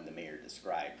than what the mayor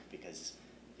described because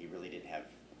he really didn't have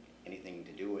anything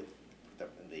to do with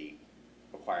the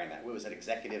requiring that. It was an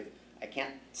executive. I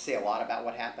can't say a lot about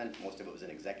what happened. Most of it was an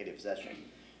executive session.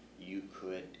 You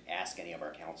could ask any of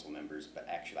our council members, but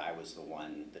actually I was the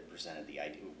one that presented the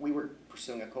idea. We were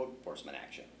pursuing a code enforcement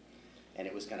action, and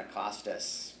it was going to cost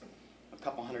us a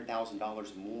couple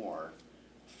 $100,000 more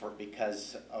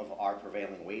because of our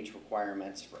prevailing wage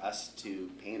requirements, for us to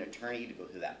pay an attorney to go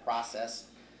through that process.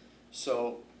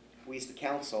 So we as the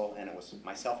council, and it was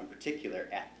myself in particular,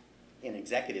 in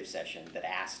executive session that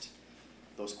asked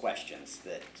those questions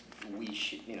that we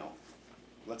should, you know,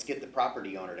 let's get the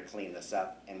property owner to clean this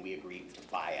up, and we agreed to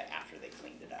buy it after they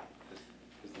cleaned it up.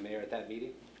 Was the mayor at that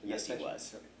meeting? Yes, he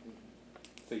was. Okay.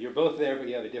 So you're both there, but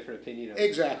you have a different opinion of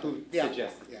Exactly. who Yeah.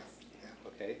 suggested Yeah.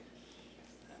 this. Okay.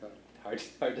 Hard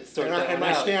to sort And that I one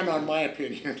out. stand on my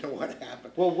opinion of what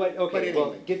happened. Well, what? Okay. But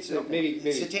Well, anyway, get to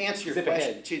maybe So to answer your zip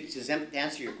question, ahead. to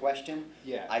answer your question,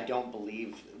 Yeah. I don't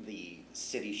believe the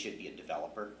city should be a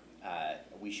developer.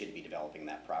 We should be developing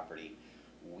that property.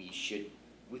 We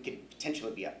could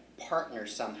potentially be a partner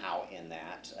somehow in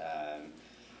that.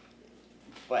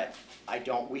 But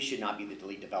we should not be the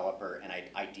lead developer, and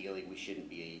ideally we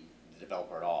shouldn't be the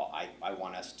developer at all. I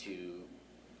want us to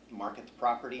market the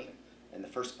property, and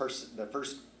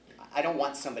I don't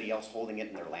want somebody else holding it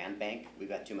in their land bank. We've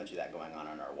got too much of that going on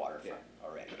our waterfront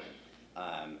already.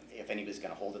 If anybody's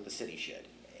gonna hold it, the city should.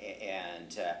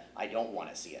 And I don't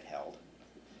wanna see it held.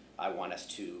 I want us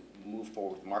to move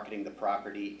forward with marketing the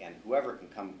property, and whoever can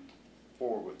come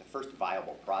forward with the first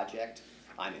viable project,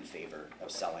 I'm in favor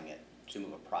of selling it to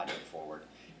move a project forward,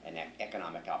 an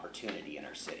economic opportunity in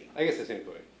our city. I guess that's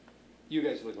input. you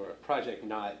guys are looking for a project,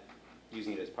 not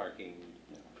using it as parking,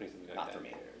 putting something like Not that for me.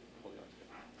 there, holding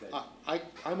on to it.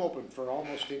 I'm open for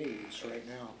almost any use right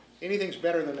now. Anything's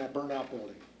better than that burnout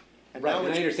building. And Right, now and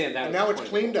I it's- understand that. And was now the it's point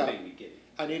of the cleaned whole up. thing we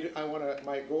get.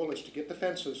 My goal is to get the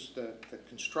fences, the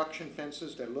construction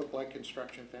fences that look like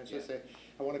construction fences. Yeah.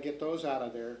 I want to get those out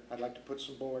of there. I'd like to put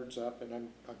some boards up, and I'm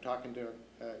talking to,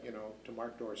 to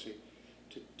Mark Dorsey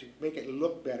to make it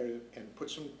look better and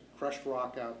put some crushed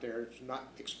rock out there. It's not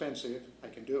expensive. I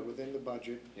can do it within the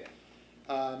budget.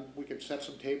 Yeah. We could set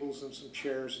some tables and some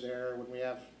chairs there when we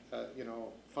have,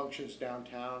 functions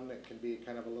downtown. That can be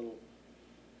kind of a little,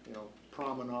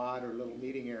 promenade or little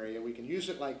meeting area. We can use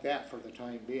it like that for the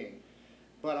time being.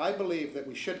 But I believe that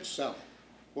we shouldn't sell it.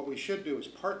 What we should do is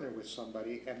partner with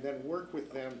somebody and then work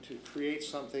with them to create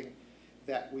something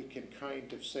that we can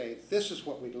kind of say, this is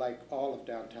what we'd like all of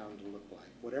downtown to look like,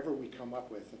 whatever we come up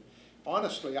with. And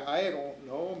honestly, I don't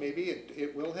know, maybe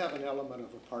it will have an element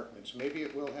of apartments. Maybe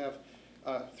it will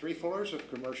have 3 floors of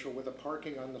commercial with a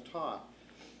parking on the top.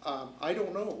 I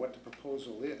don't know what the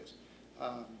proposal is.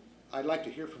 I'd like to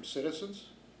hear from citizens,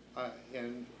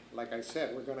 and like I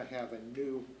said, we're going to have a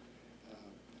new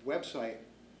website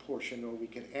portion where we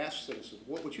can ask citizens,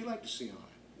 what would you like to see on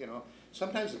it?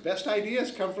 Sometimes the best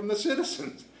ideas come from the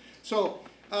citizens. So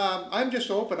I'm just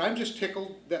open. I'm just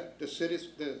tickled that the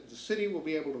city will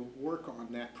be able to work on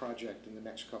that project in the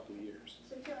next couple of years.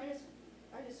 So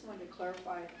I just wanted to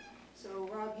clarify. So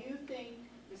Rob, you think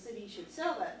the city should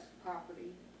sell that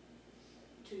property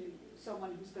to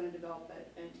someone who's going to develop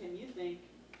it, and Tim, you think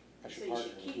I the should city partner.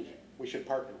 should keep it, We should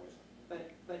partner with them.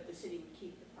 but the city would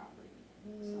keep the property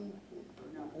somewhat,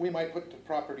 or no? We might put the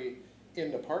property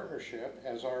in the partnership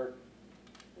as our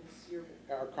It's your,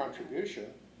 contribution.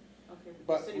 okay, but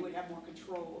but the city would have more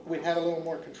control. We'd have a little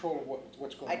more control of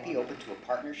what's going on. I'd be open to a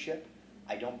partnership.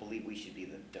 I don't believe we should be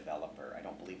the developer. I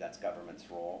don't believe that's government's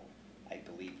role. I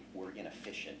believe we're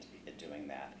inefficient at doing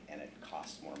that, and it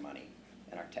costs more money.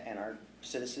 And our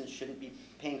citizens shouldn't be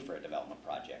paying for a development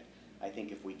project. I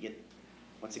think if we get,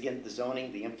 once again, the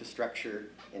zoning, the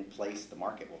infrastructure in place, the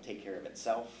market will take care of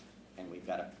itself, and we've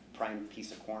got a prime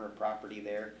piece of corner property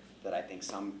there that I think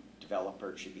some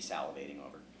developer should be salivating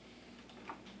over.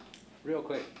 Real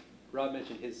quick, Rob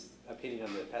mentioned his opinion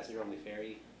on the passenger-only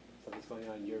ferry. Something's going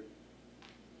on. You're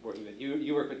working with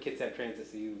you work with Kitsap Transit,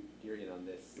 so you're in on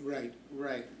this. Right.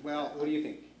 Well, What do you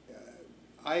think?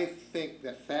 I think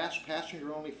that fast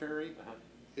passenger-only ferry Uh-huh.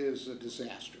 is a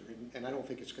disaster, and I don't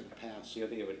think it's going to pass You don't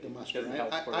think it would? the It muster. doesn't help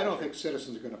Port I don't Orchard? think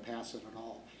citizens are going to pass it at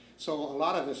all. So a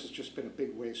lot of this has just been a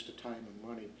big waste of time and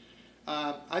money.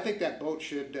 I think that boat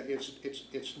should.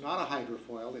 It's not a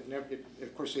hydrofoil.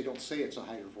 Of course, they don't say it's a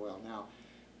hydrofoil now,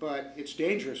 but it's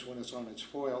dangerous when it's on its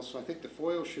foil. So I think the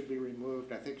foil should be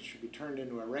removed. I think it should be turned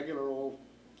into a regular old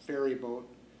ferry boat,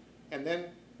 and then.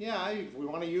 Yeah, if we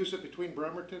want to use it between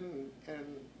Bremerton and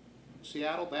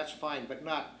Seattle, that's fine, but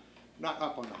not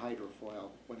up on the hydrofoil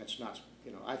when it's not,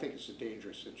 I think it's a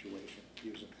dangerous situation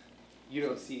using that. You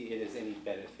don't see it as any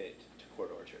benefit to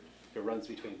Port Orchard. It runs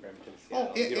between Bremerton and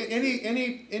Oh, Seattle. You don't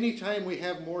see- any time we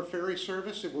have more ferry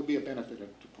service, it will be a benefit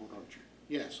to Port Orchard.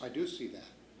 Yes, I do see that.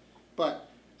 But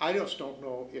I just don't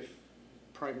know if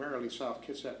primarily South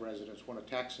Kitsap residents want to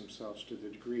tax themselves to the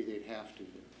degree they'd have to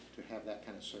have that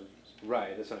kind of service.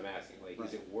 Right, that's what I'm asking. Like, Right.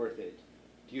 is it worth it?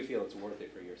 Do you feel it's worth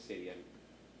it for your city? I'm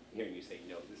hearing you say,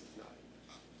 no, this is not.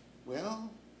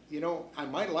 Well, I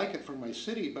might like it for my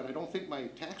city, but I don't think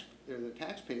the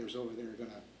taxpayers over there are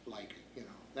going to like it.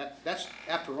 That's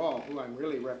after all who I'm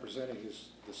really representing is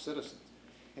the citizens.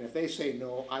 And if they say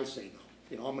no, I say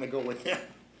no. I'm going to go with them,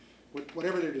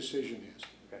 whatever their decision is.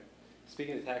 Okay.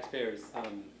 Speaking of taxpayers,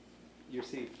 your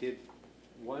city did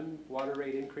one water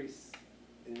rate increase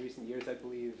in recent years, I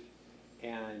believe,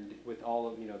 and with all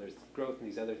of, there's growth in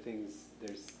these other things,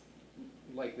 there's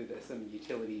likely that some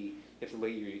utility, you have to look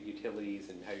at your utilities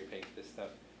and how you're paying for this stuff.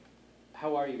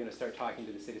 How are you going to start talking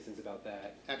to the citizens about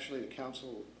that? Actually, the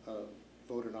council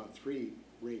voted on 3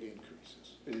 rate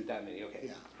increases. Is it that many? Okay,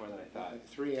 Yeah. more than I thought.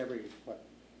 3 every,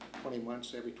 20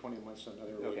 months? Every 20 months,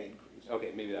 another rate Okay. increase.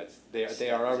 Okay, maybe they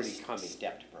are already coming.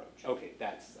 Stepped approach. Okay,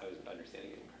 I was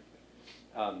understanding it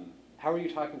incorrectly. How are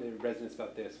you talking to residents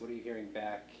about this? What are you hearing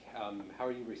back? How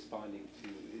are you responding to?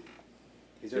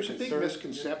 Is there There's a big concern?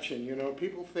 misconception,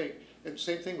 people think, and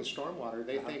same thing with stormwater,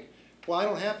 they Uh-huh. think, well, I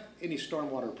don't have any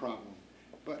stormwater problem.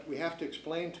 But we have to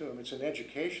explain to them, it's an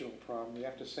educational problem. We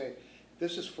have to say,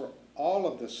 this is for all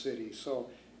of the city. So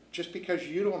just because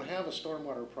you don't have a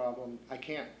stormwater problem, I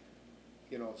can't,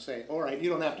 say, all right, you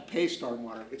don't have to pay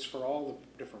stormwater. It's for all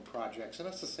the different projects. And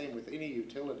that's the same with any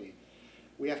utility.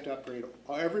 We have to upgrade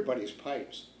everybody's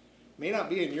pipes. may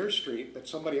not be in your street, but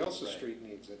somebody else's Right. street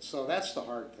needs it. So that's the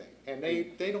hard thing. And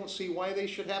they don't see why they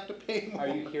should have to pay more. Are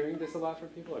you hearing this a lot from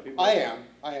people? Are people? I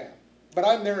am. But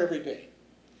I'm there every day.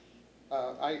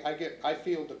 I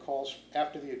field the calls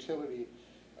after the utility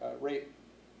rate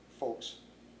folks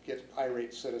get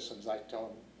irate citizens. I tell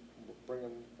them, bring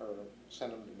them or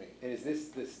send them to me. And is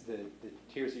the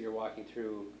tiers that you're walking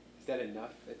through, is that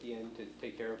enough at the end to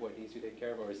take care of what needs to be taken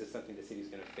care of, or is this something the city's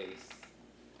going to face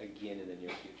again in the near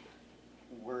future?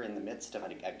 We're in the midst of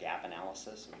a gap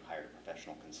analysis. We've hired a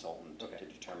professional consultant to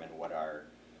determine what our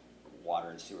water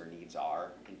and sewer needs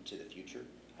are into the future.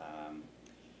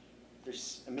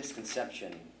 There's a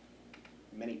misconception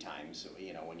many times,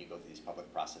 you know, when you go through these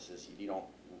public processes, you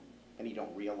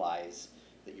don't realize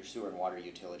that your sewer and water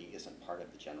utility isn't part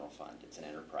of the general fund. It's an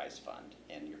enterprise fund,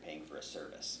 and you're paying for a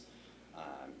service.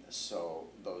 So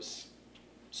those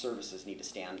services need to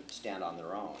stand on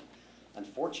their own.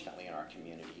 Unfortunately, in our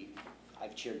community,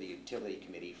 I've chaired the utility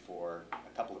committee for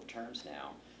a couple of terms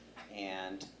now,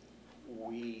 and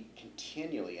we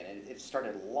continually, and it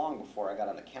started long before I got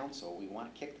on the council, we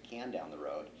want to kick the can down the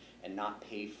road and not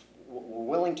pay. We're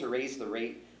willing to raise the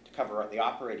rate to cover the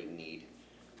operating need,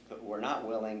 but we're not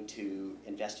willing to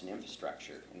invest in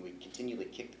infrastructure, and we continually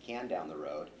kick the can down the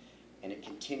road, and it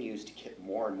continues to get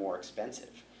more and more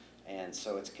expensive. And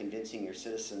so it's convincing your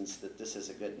citizens that this is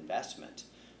a good investment.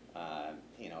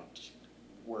 You know,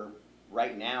 we're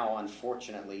right now,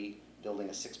 unfortunately, building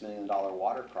a $6 million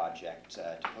water project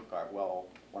to hook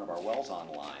one of our wells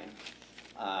online.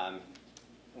 And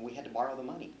we had to borrow the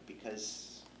money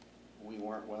because we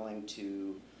weren't willing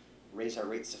to raise our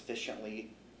rates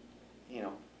sufficiently, you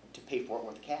know, to pay for it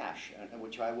with cash,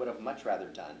 which I would have much rather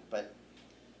done. But,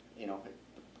 you know,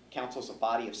 the council's a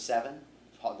body of 7,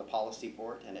 the policy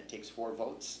board, and it takes 4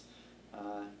 votes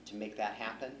to make that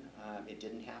happen. It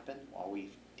didn't happen. All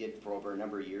we did for over a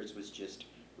number of years was just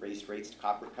raise rates to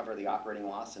cover the operating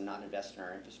loss and not invest in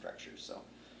our infrastructure. So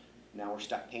now we're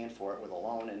stuck paying for it with a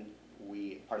loan, and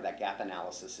part of that gap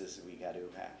analysis is we got to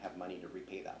have money to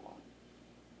repay that loan.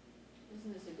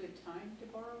 Isn't this a good time to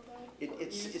borrow that?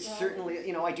 It's certainly,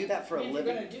 you know, I do that for a living. If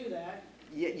you're going to do that.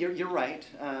 Yeah, you're right,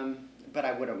 but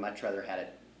I would have much rather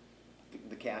had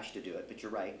the cash to do it. But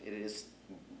you're right,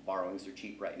 borrowings are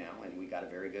cheap right now, and we got a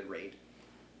very good rate.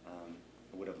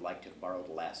 I would have liked to have borrowed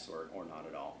less or not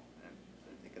at all. I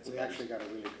think We actually got a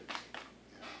really good,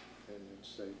 and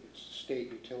it's a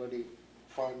state utility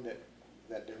fund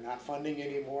that they're not funding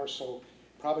anymore, so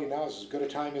probably now is as good a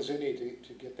time as any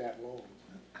to get that loan.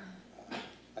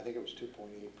 I think it was 2.8%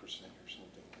 or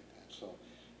something like that. So,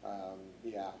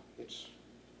 yeah,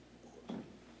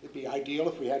 it'd be ideal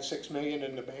if we had $6 million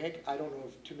in the bank. I don't know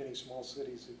if too many small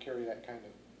cities that carry that kind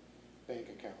of bank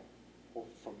account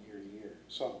from year to year.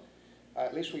 So,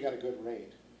 at least we got a good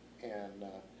rate, and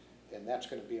that's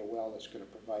going to be a well that's going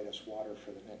to provide us water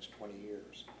for the next 20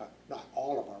 years. Not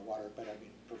all of our water, but I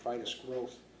mean provide us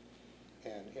growth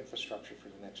and infrastructure for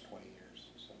the next 20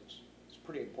 years. So it's a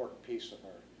pretty important piece of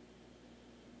our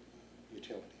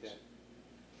utilities. Yeah.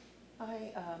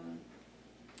 I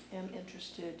am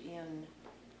interested in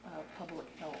public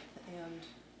health, and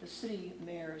the city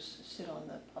mayors sit on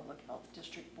the Public Health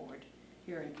District Board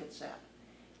here in Kitsap.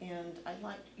 And I'd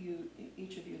like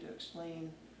each of you to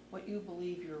explain what you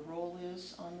believe your role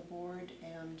is on the board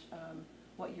and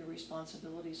what your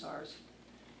responsibilities are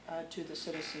to the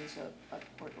citizens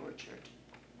of Port Orchard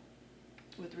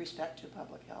with respect to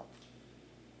public health.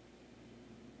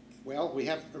 Well, we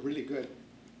have a really good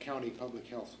county public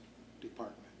health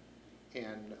department,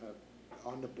 and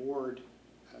on the board,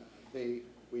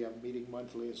 we have a meeting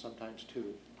monthly and sometimes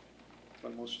 2,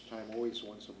 but most of the time always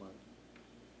once a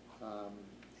month.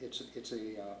 It's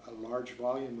a large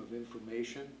volume of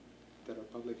information that our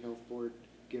public health board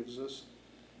gives us,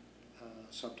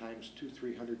 sometimes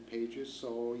 200-300 pages,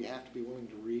 so you have to be willing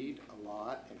to read a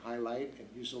lot and highlight and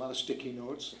use a lot of sticky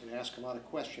notes and ask a lot of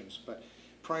questions. But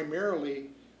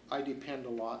primarily, I depend a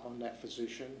lot on that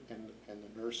physician and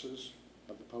the nurses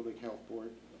of the public health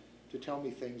board to tell me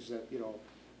things that, you know,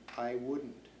 I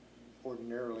wouldn't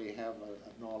ordinarily have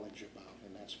a knowledge about,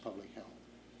 and that's public health.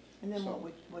 And then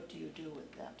So, what do you do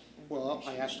with that information? well,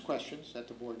 I ask questions at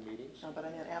the board meetings. No, but I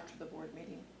meant after the board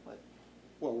meeting, what?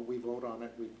 Well, we vote on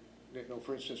it.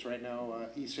 For instance, right now,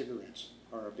 e-cigarettes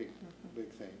are a big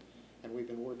thing. And we've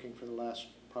been working for the last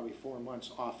probably 4 months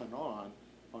off and on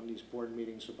these board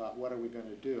meetings about what are we going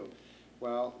to do.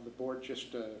 Well, the board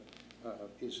just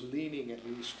is leaning at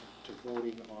least to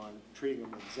voting on treating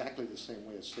them exactly the same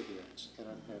way as cigarettes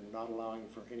and not allowing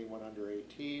for anyone under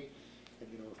 18. And,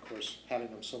 you know, of course, having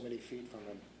them so many feet from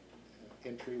an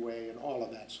entryway and all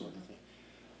of that sort of thing.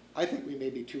 I think we may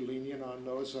be too lenient on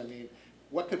those. I mean,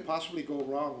 what could possibly go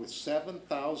wrong with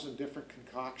 7,000 different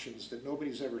concoctions that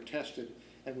nobody's ever tested,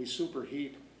 and we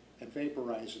superheat and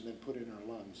vaporize and then put in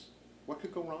our lungs? What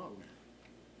could go wrong there?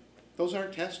 Those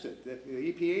aren't tested. The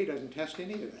EPA doesn't test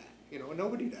any of that. You know,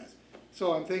 nobody does.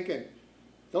 So I'm thinking,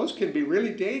 those can be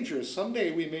really dangerous.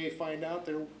 Someday we may find out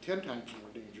they're 10 times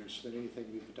more dangerous than anything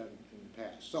we've done in the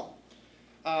past. So,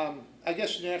 I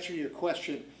guess to answer your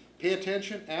question, pay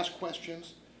attention, ask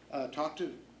questions, I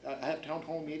have town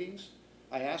hall meetings.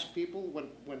 I ask people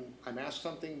when I'm asked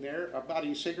something there about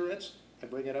e-cigarettes, I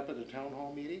bring it up at a town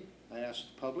hall meeting. I ask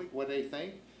the public what they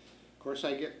think. Of course,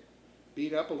 I get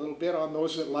beat up a little bit on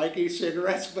those that like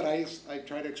e-cigarettes, but I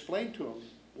try to explain to them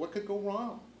what could go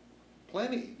wrong.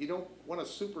 Plenty. You don't want to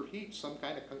superheat some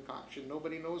kind of concoction.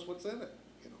 Nobody knows what's in it.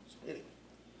 You know. So anyway,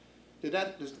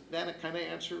 does that kind of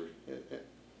answer?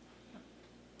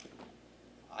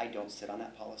 I don't sit on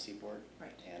that policy board,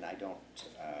 Right. and I don't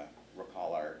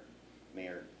recall our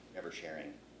mayor ever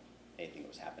sharing anything that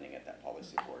was happening at that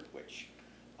policy board, which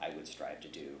I would strive to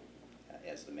do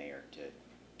as the mayor, to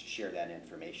share that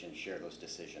information, share those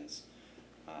decisions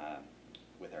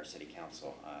with our city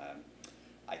council.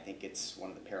 I think it's one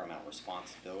of the paramount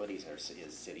responsibilities of our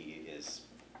city is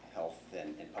health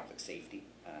and public safety.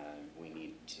 We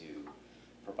need to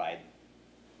provide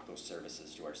those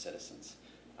services to our citizens.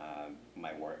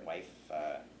 My wife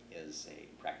is a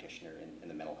practitioner in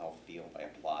the mental health field. I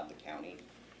applaud the county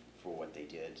for what they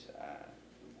did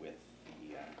with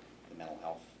the mental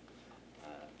health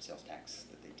sales tax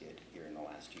that they did here in the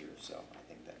last year. So I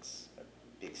think that's a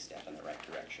big step in the right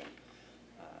direction.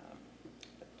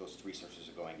 But those resources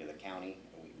are going to the county,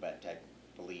 but I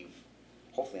believe,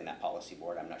 hopefully in that policy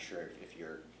board, I'm not sure if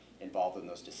you're involved in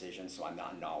those decisions, so I'm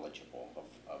not knowledgeable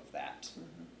of that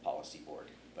policy board,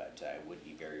 but I would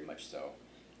be very much so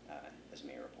as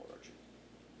mayor of Port Orchard.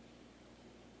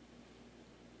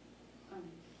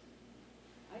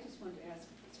 I just wanted to ask,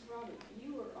 so Robert,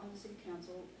 you were on the city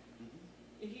council.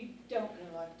 If you don't get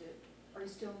elected, are you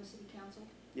still in the city council?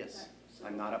 Yes, So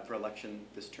I'm not up for election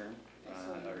this term.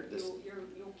 So or this,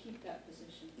 you'll keep that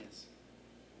position? yes.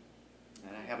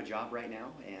 And I have a job right now,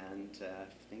 and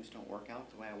if things don't work out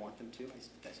the way I want them to,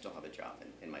 I still have a job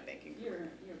in my banking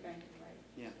career. You're banking, right?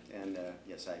 Yeah, and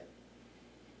yes,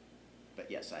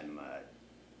 I'm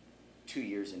 2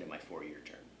 years into my 4-year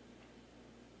term.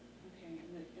 Okay,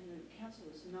 and the council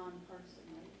is nonpartisan,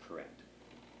 right? Correct.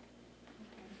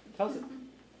 Okay. Tell us,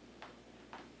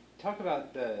 talk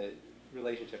about the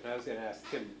relationship. And I was going to ask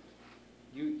Tim,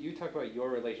 you talk about your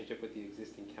relationship with the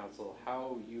existing council,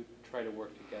 how you try to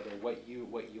work together, what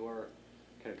your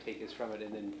kind of take is from it,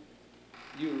 and then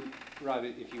you, Rob,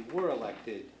 if you were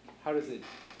elected, how do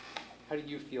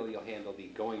you feel you'll handle the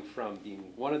going from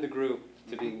being one of the group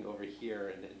to being over here,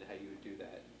 and how you would do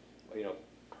that? Well, you know,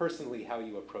 personally, how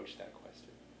you approach that question.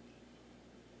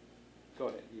 Go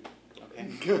ahead. Okay.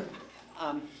 Good.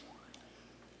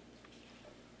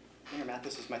 Mayor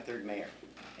Matthes is my third mayor,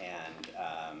 and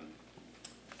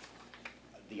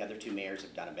the other two mayors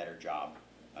have done a better job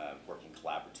of working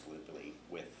collaboratively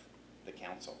with the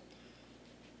council.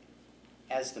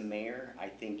 As the mayor, I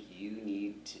think you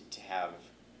need to have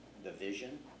the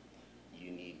vision,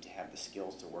 you need to have the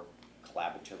skills to work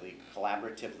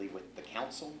collaboratively with the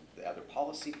council, the other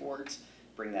policy boards,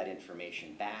 bring that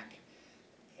information back,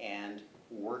 and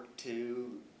work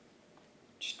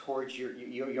towards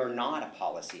you're not a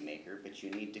policy maker, but you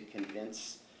need to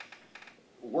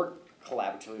work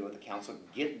collaboratively with the council,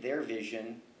 get their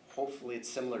vision. Hopefully it's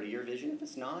similar to your vision. If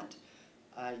it's not,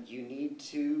 you need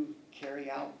to carry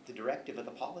out the directive of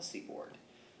the policy board.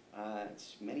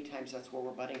 Many times that's where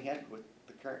we're butting head with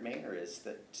the current mayor, is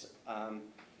that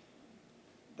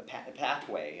the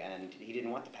pathway, and he didn't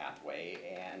want the pathway,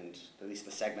 and at least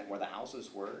the segment where the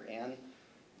houses were, and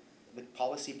the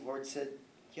policy board said,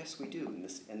 yes, we do,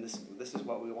 and this is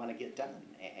what we want to get done.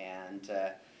 And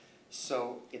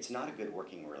so it's not a good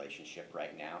working relationship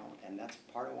right now, and that's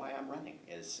part of why I'm running,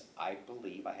 is I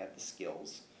believe I have the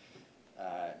skills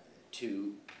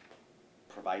to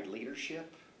provide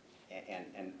leadership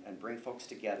and bring folks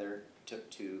together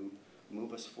to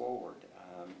move us forward.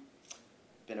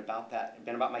 Been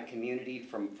about my community,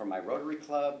 from my Rotary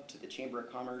Club to the Chamber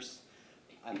of Commerce.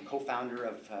 I'm co-founder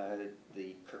of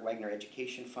the Kurt Wagner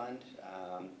Education Fund,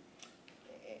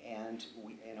 and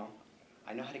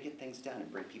I know how to get things done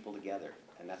and bring people together,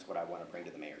 and that's what I want to bring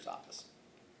to the mayor's office.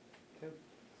 Okay.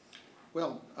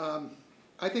 Well,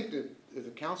 I think that the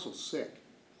council's sick.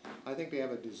 I think they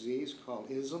have a disease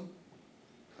called ism,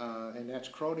 and that's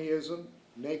cronyism,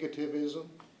 negativism,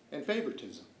 and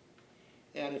favoritism.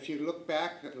 And if you look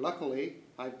back, luckily,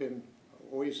 I've been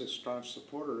always a staunch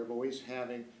supporter of always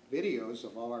having videos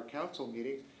of all our council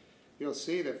meetings, you'll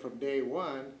see that from day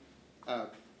one,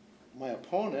 my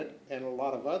opponent and a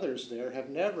lot of others there have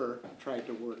never tried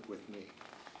to work with me.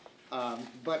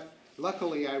 But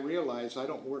luckily I realize I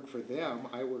don't work for them,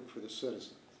 I work for the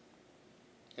citizens.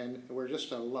 And we're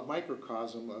just a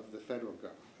microcosm of the federal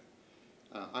government.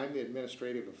 I'm the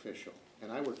administrative official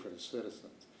and I work for the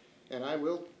citizens. And I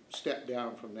will step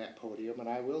down from that podium and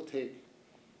I will take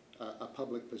a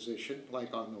public position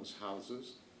like on those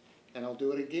houses, and I'll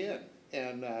do it again.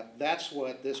 And that's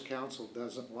what this council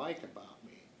doesn't like about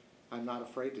me. I'm not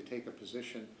afraid to take a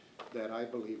position that I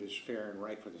believe is fair and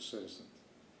right for the citizens.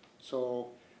 So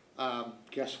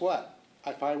guess what?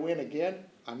 If I win again,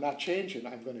 I'm not changing.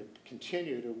 I'm going to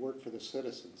continue to work for the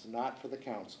citizens, not for the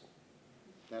council.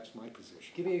 That's my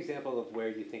position. Give me an example of where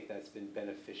you think that's been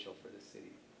beneficial for the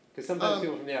city. Because sometimes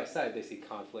people from the outside, they see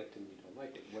conflict and you don't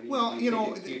like it. What do you, Well, do you think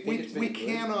know, do you think it's been we good?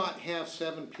 cannot have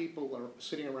 7 people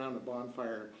sitting around a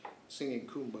bonfire singing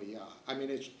Kumbaya. I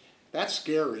mean, that's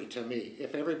scary to me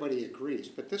if everybody agrees.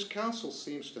 But this council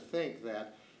seems to think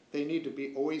that they need to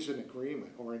be always in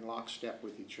agreement or in lockstep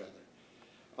with each other.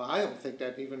 Well, I don't think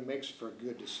that even makes for a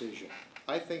good decision.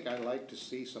 I think I like to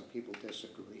see some people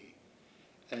disagree.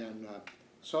 And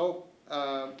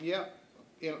yeah,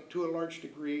 you know, to a large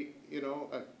degree, you know,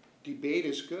 a debate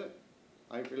is good.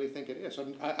 I really think it is.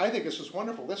 I think this is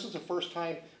wonderful. This is the first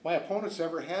time my opponent's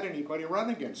ever had anybody run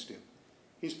against him.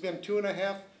 He's been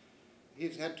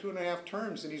he's had 2.5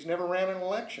 terms and he's never ran an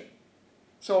election.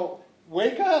 So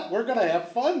wake up, we're gonna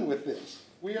have fun with this.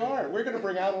 We are, we're gonna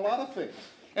bring out a lot of things.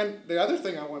 And the other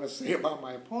thing I wanna say about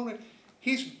my opponent,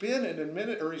 he's been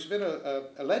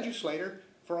a legislator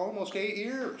for almost 8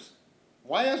 years.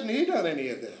 Why hasn't he done any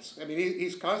of this? I mean,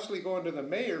 he's constantly going to the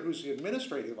mayor, who's the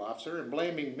administrative officer, and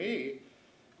blaming me,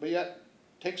 but yet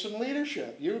take some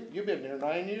leadership. You've been there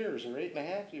 9 years or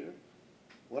 8.5 years.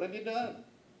 What have you done?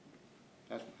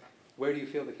 That's Where do you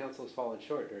feel the council has fallen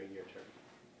short during your term?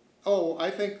 Oh,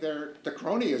 I think the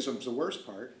cronyism's the worst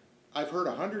part. I've heard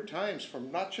 100 times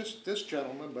from not just this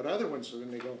gentleman, but other ones,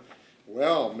 and they go,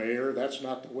 well, Mayor, that's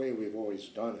not the way we've always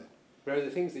done it. But are there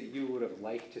things that you would have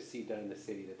liked to see done in the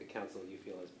city that the council you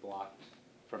feel has blocked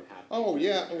from happening? Oh,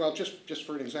 yeah, well, just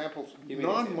for an example,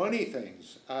 non-money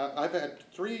things. I've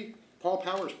had 3, Paul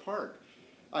Powers Park.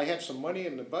 I had some money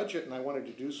in the budget and I wanted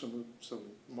to do some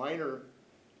minor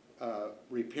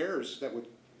repairs that would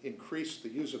increase the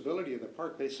usability of the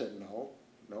park. They said, no,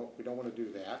 we don't want to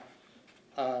do that.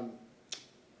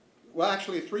 Well,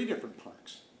 actually 3 different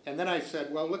parks. And then I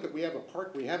said, well, look, we have a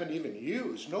park we haven't even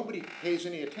used. Nobody pays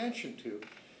any attention to.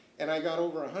 And I got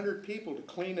over 100 people to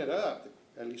clean it up,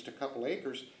 at least a couple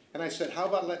acres. And I said, how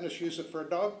about letting us use it for a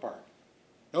dog park?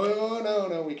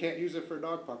 No, we can't use it for a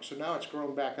dog park. So now it's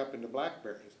grown back up into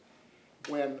blackberries.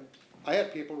 When I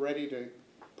had people ready to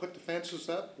put the fences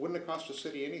up, wouldn't have cost the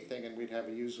city anything and we'd have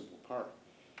a usable park.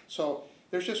 So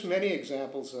there's just many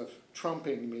examples of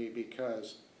trumping me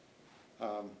because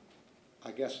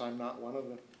I guess I'm not one of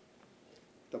the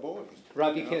boys.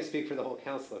 Rob, you can't speak for the whole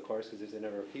council, of course, because there's a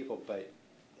number of people, but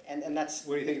And that's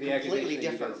what do you think the completely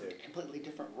accusation different, that you guys are? completely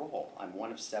different role. I'm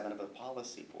one of 7 of the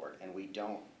policy board, and we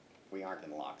aren't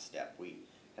in lockstep. We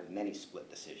have many split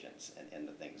decisions in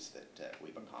the things that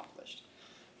we've accomplished,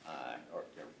 or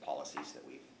policies that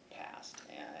we've passed,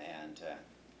 and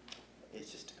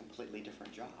it's just a completely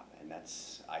different job. And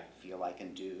I feel I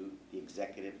can do the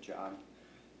executive job,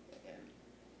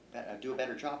 and do a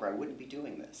better job, or I wouldn't be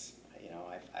doing this. You know,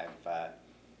 I've had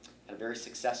a very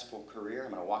successful career.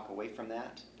 I'm going to walk away from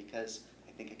that because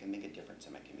I think it can make a difference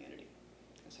in my community.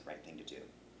 It's the right thing to do.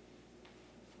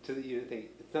 So that you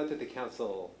think it's not that the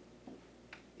council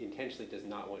intentionally does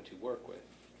not want to work with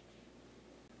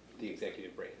the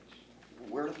executive branch.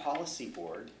 We're the policy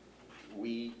board.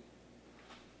 We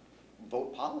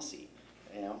vote policy.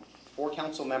 You know, 4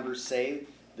 council members say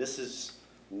this is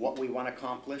what we want to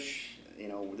accomplish. You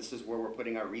know, this is where we're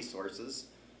putting our resources.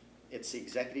 It's the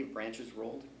executive branch's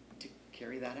role to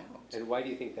carry that out. And why do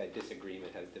you think that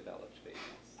disagreement has developed, Faith?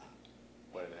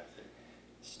 What I'm asking.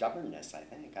 Stubbornness, I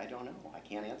think. I don't know. I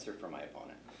can't answer for my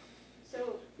opponent.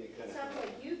 So it sounds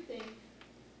like you think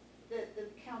that the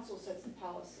council sets the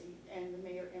policy and the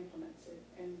mayor implements it.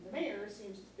 And the mayor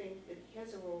seems to think that he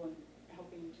has a role in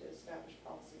helping to establish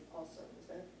policy also. Is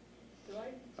that, do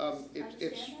I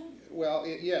understand that? Well,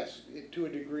 yes, to a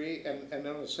degree, and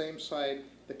on the same side,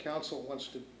 the council wants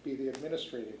to be the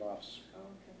administrative officer. Oh,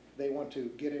 okay. They want to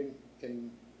get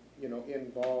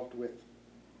involved with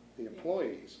the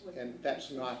employees, and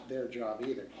that's not their job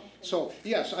either. Okay. So,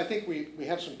 yes, I think we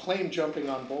have some claim jumping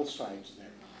on both sides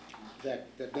there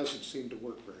that doesn't seem to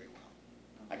work very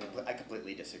well. I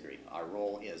completely disagree. Our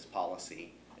role is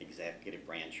policy. Executive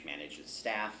branch manages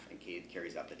staff and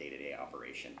carries out the day-to-day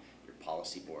operation. Your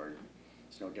policy board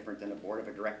is no different than a board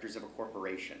of directors of a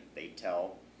corporation. They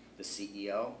tell the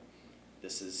CEO,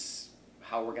 this is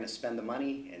how we're going to spend the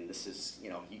money, and this is, you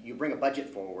know, you bring a budget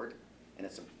forward, and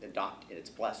it's adopted, it's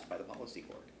blessed by the policy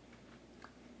board.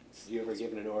 Have you ever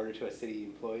given an order to a city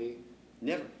employee?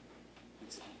 Never.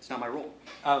 It's not my role.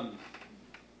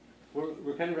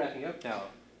 We're kind of wrapping up now.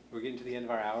 We're getting to the end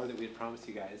of our hour that we had promised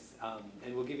you guys,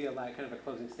 and we'll give you kind of a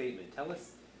closing statement. Tell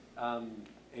us,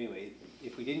 anyway,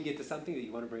 if we didn't get to something that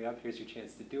you want to bring up, here's your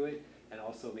chance to do it, and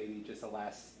also maybe just a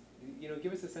last, you know,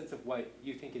 give us a sense of what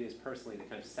you think it is personally that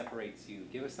kind of separates you.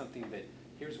 Give us something that,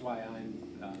 here's why I'm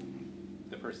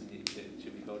the person that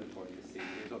should be voted for in the city.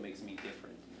 Here's what makes me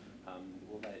different.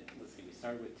 Let's see, we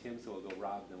started with Tim, so we'll go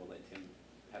Rob, then we'll let Tim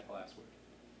have the last word.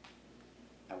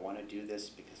 I want to do this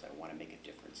because I want to make a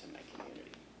difference in my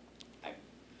community.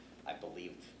 I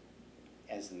believe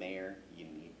as the mayor, you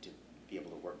need to be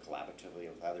able to work collaboratively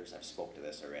with others. I've spoke to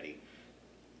this already.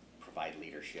 Provide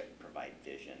leadership, provide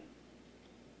vision,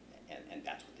 and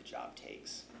that's what the job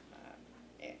takes.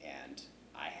 And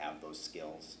I have those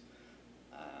skills.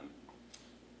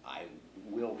 I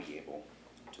will be able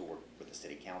to work with the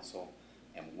city council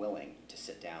and willing to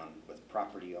sit down with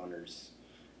property owners,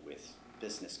 with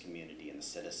business community and the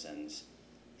citizens,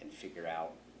 and figure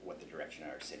out what the direction of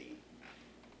our city,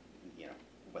 you know,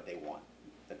 what they want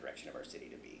the direction of our city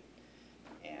to be.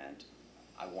 And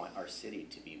I want our city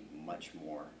to be much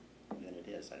more than it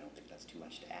is. I don't think that's too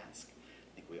much to ask.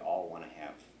 I think we all want to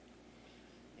have,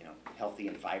 you know, healthy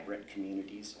and vibrant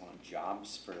communities. I want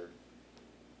jobs for,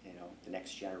 you know, the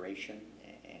next generation,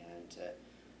 and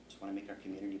just want to make our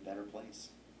community a better place.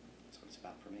 That's what it's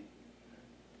about for me.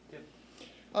 Tim.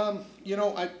 You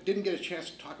know, I didn't get a chance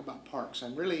to talk about parks.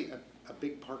 I'm really a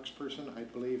big parks person. I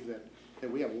believe that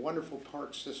we have a wonderful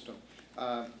park system.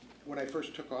 When I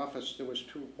first took office, there was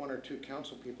one or two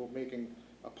council people making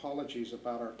apologies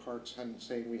about our parks and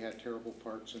saying we had terrible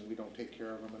parks and we don't take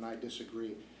care of them, and I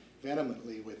disagree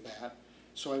vehemently with that.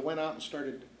 So I went out and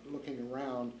started looking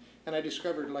around, and I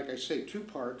discovered, like I say, 2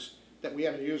 parks that we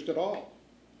haven't used at all,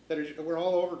 that were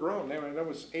all overgrown. There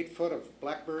was 8 foot of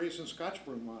blackberries and scotch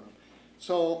broom on them.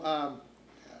 So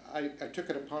I took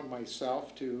it upon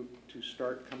myself to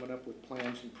start coming up with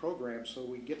plans and programs so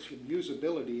we get some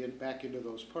usability back into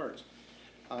those parks.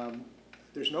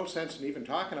 There's no sense in even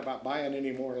talking about buying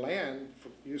any more land for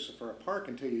use for a park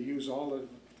until you use all of the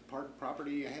park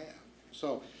property you have.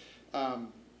 So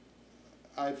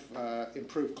I've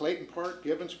improved Clayton Park,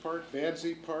 Givens Park,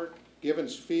 Vansey Park,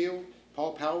 Givens Field,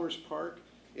 Paul Powers Park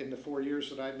in the 4 years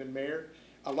that I've been mayor.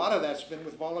 A lot of that's been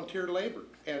with volunteer labor,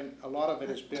 and a lot of it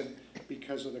has been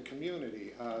because of the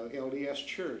community. LDS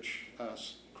Church,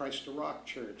 Christ the Rock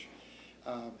Church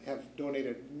have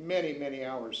donated many, many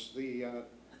hours. The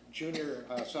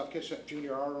South Kitsap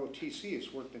Junior ROTC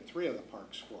has worked in 3 of the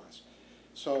parks for us.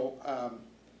 So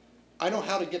I know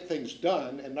how to get things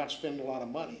done and not spend a lot of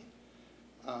money.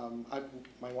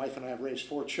 My wife and I have raised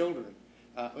 4 children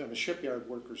on a shipyard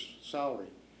worker's salary.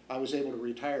 I was able to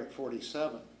retire at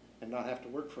 47 and not have to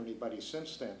work for anybody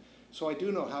since then. So I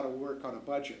do know how to work on a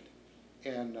budget.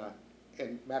 And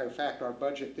matter of fact, our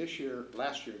budget this year,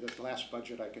 last year, the last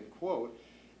budget I can quote,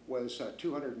 was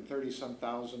 $230-some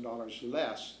thousand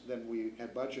less than we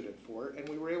had budgeted for, and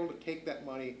we were able to take that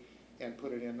money and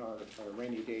put it in our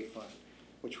rainy day fund,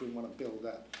 which we want to build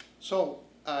up. So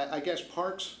I guess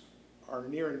parks are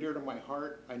near and dear to my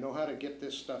heart. I know how to get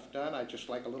this stuff done. I just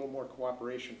like a little more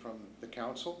cooperation from the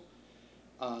council.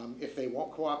 If they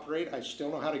won't cooperate, I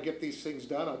still know how to get these things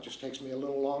done. It just takes me a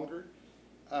little longer.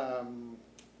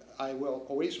 I will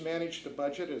always manage the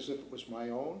budget as if it was my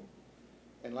own.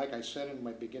 And like I said in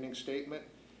my beginning statement,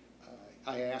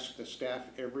 I ask the staff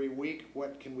every week,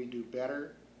 what can we do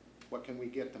better? What can we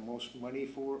get the most money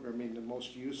for, the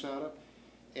most use out of?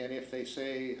 And if they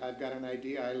say, I've got an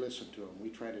idea, I listen to them. We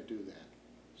try to do that.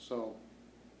 So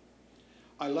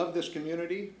I love this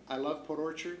community. I love Port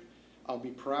Orchard. I'll be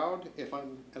proud if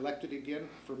I'm elected again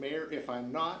for mayor. If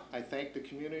I'm not, I thank the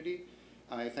community.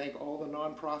 I thank all the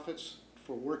nonprofits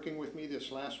for working with me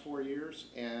this last 4 years,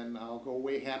 and I'll go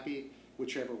away happy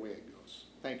whichever way it goes.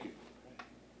 Thank you.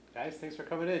 Guys, thanks for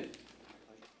coming in.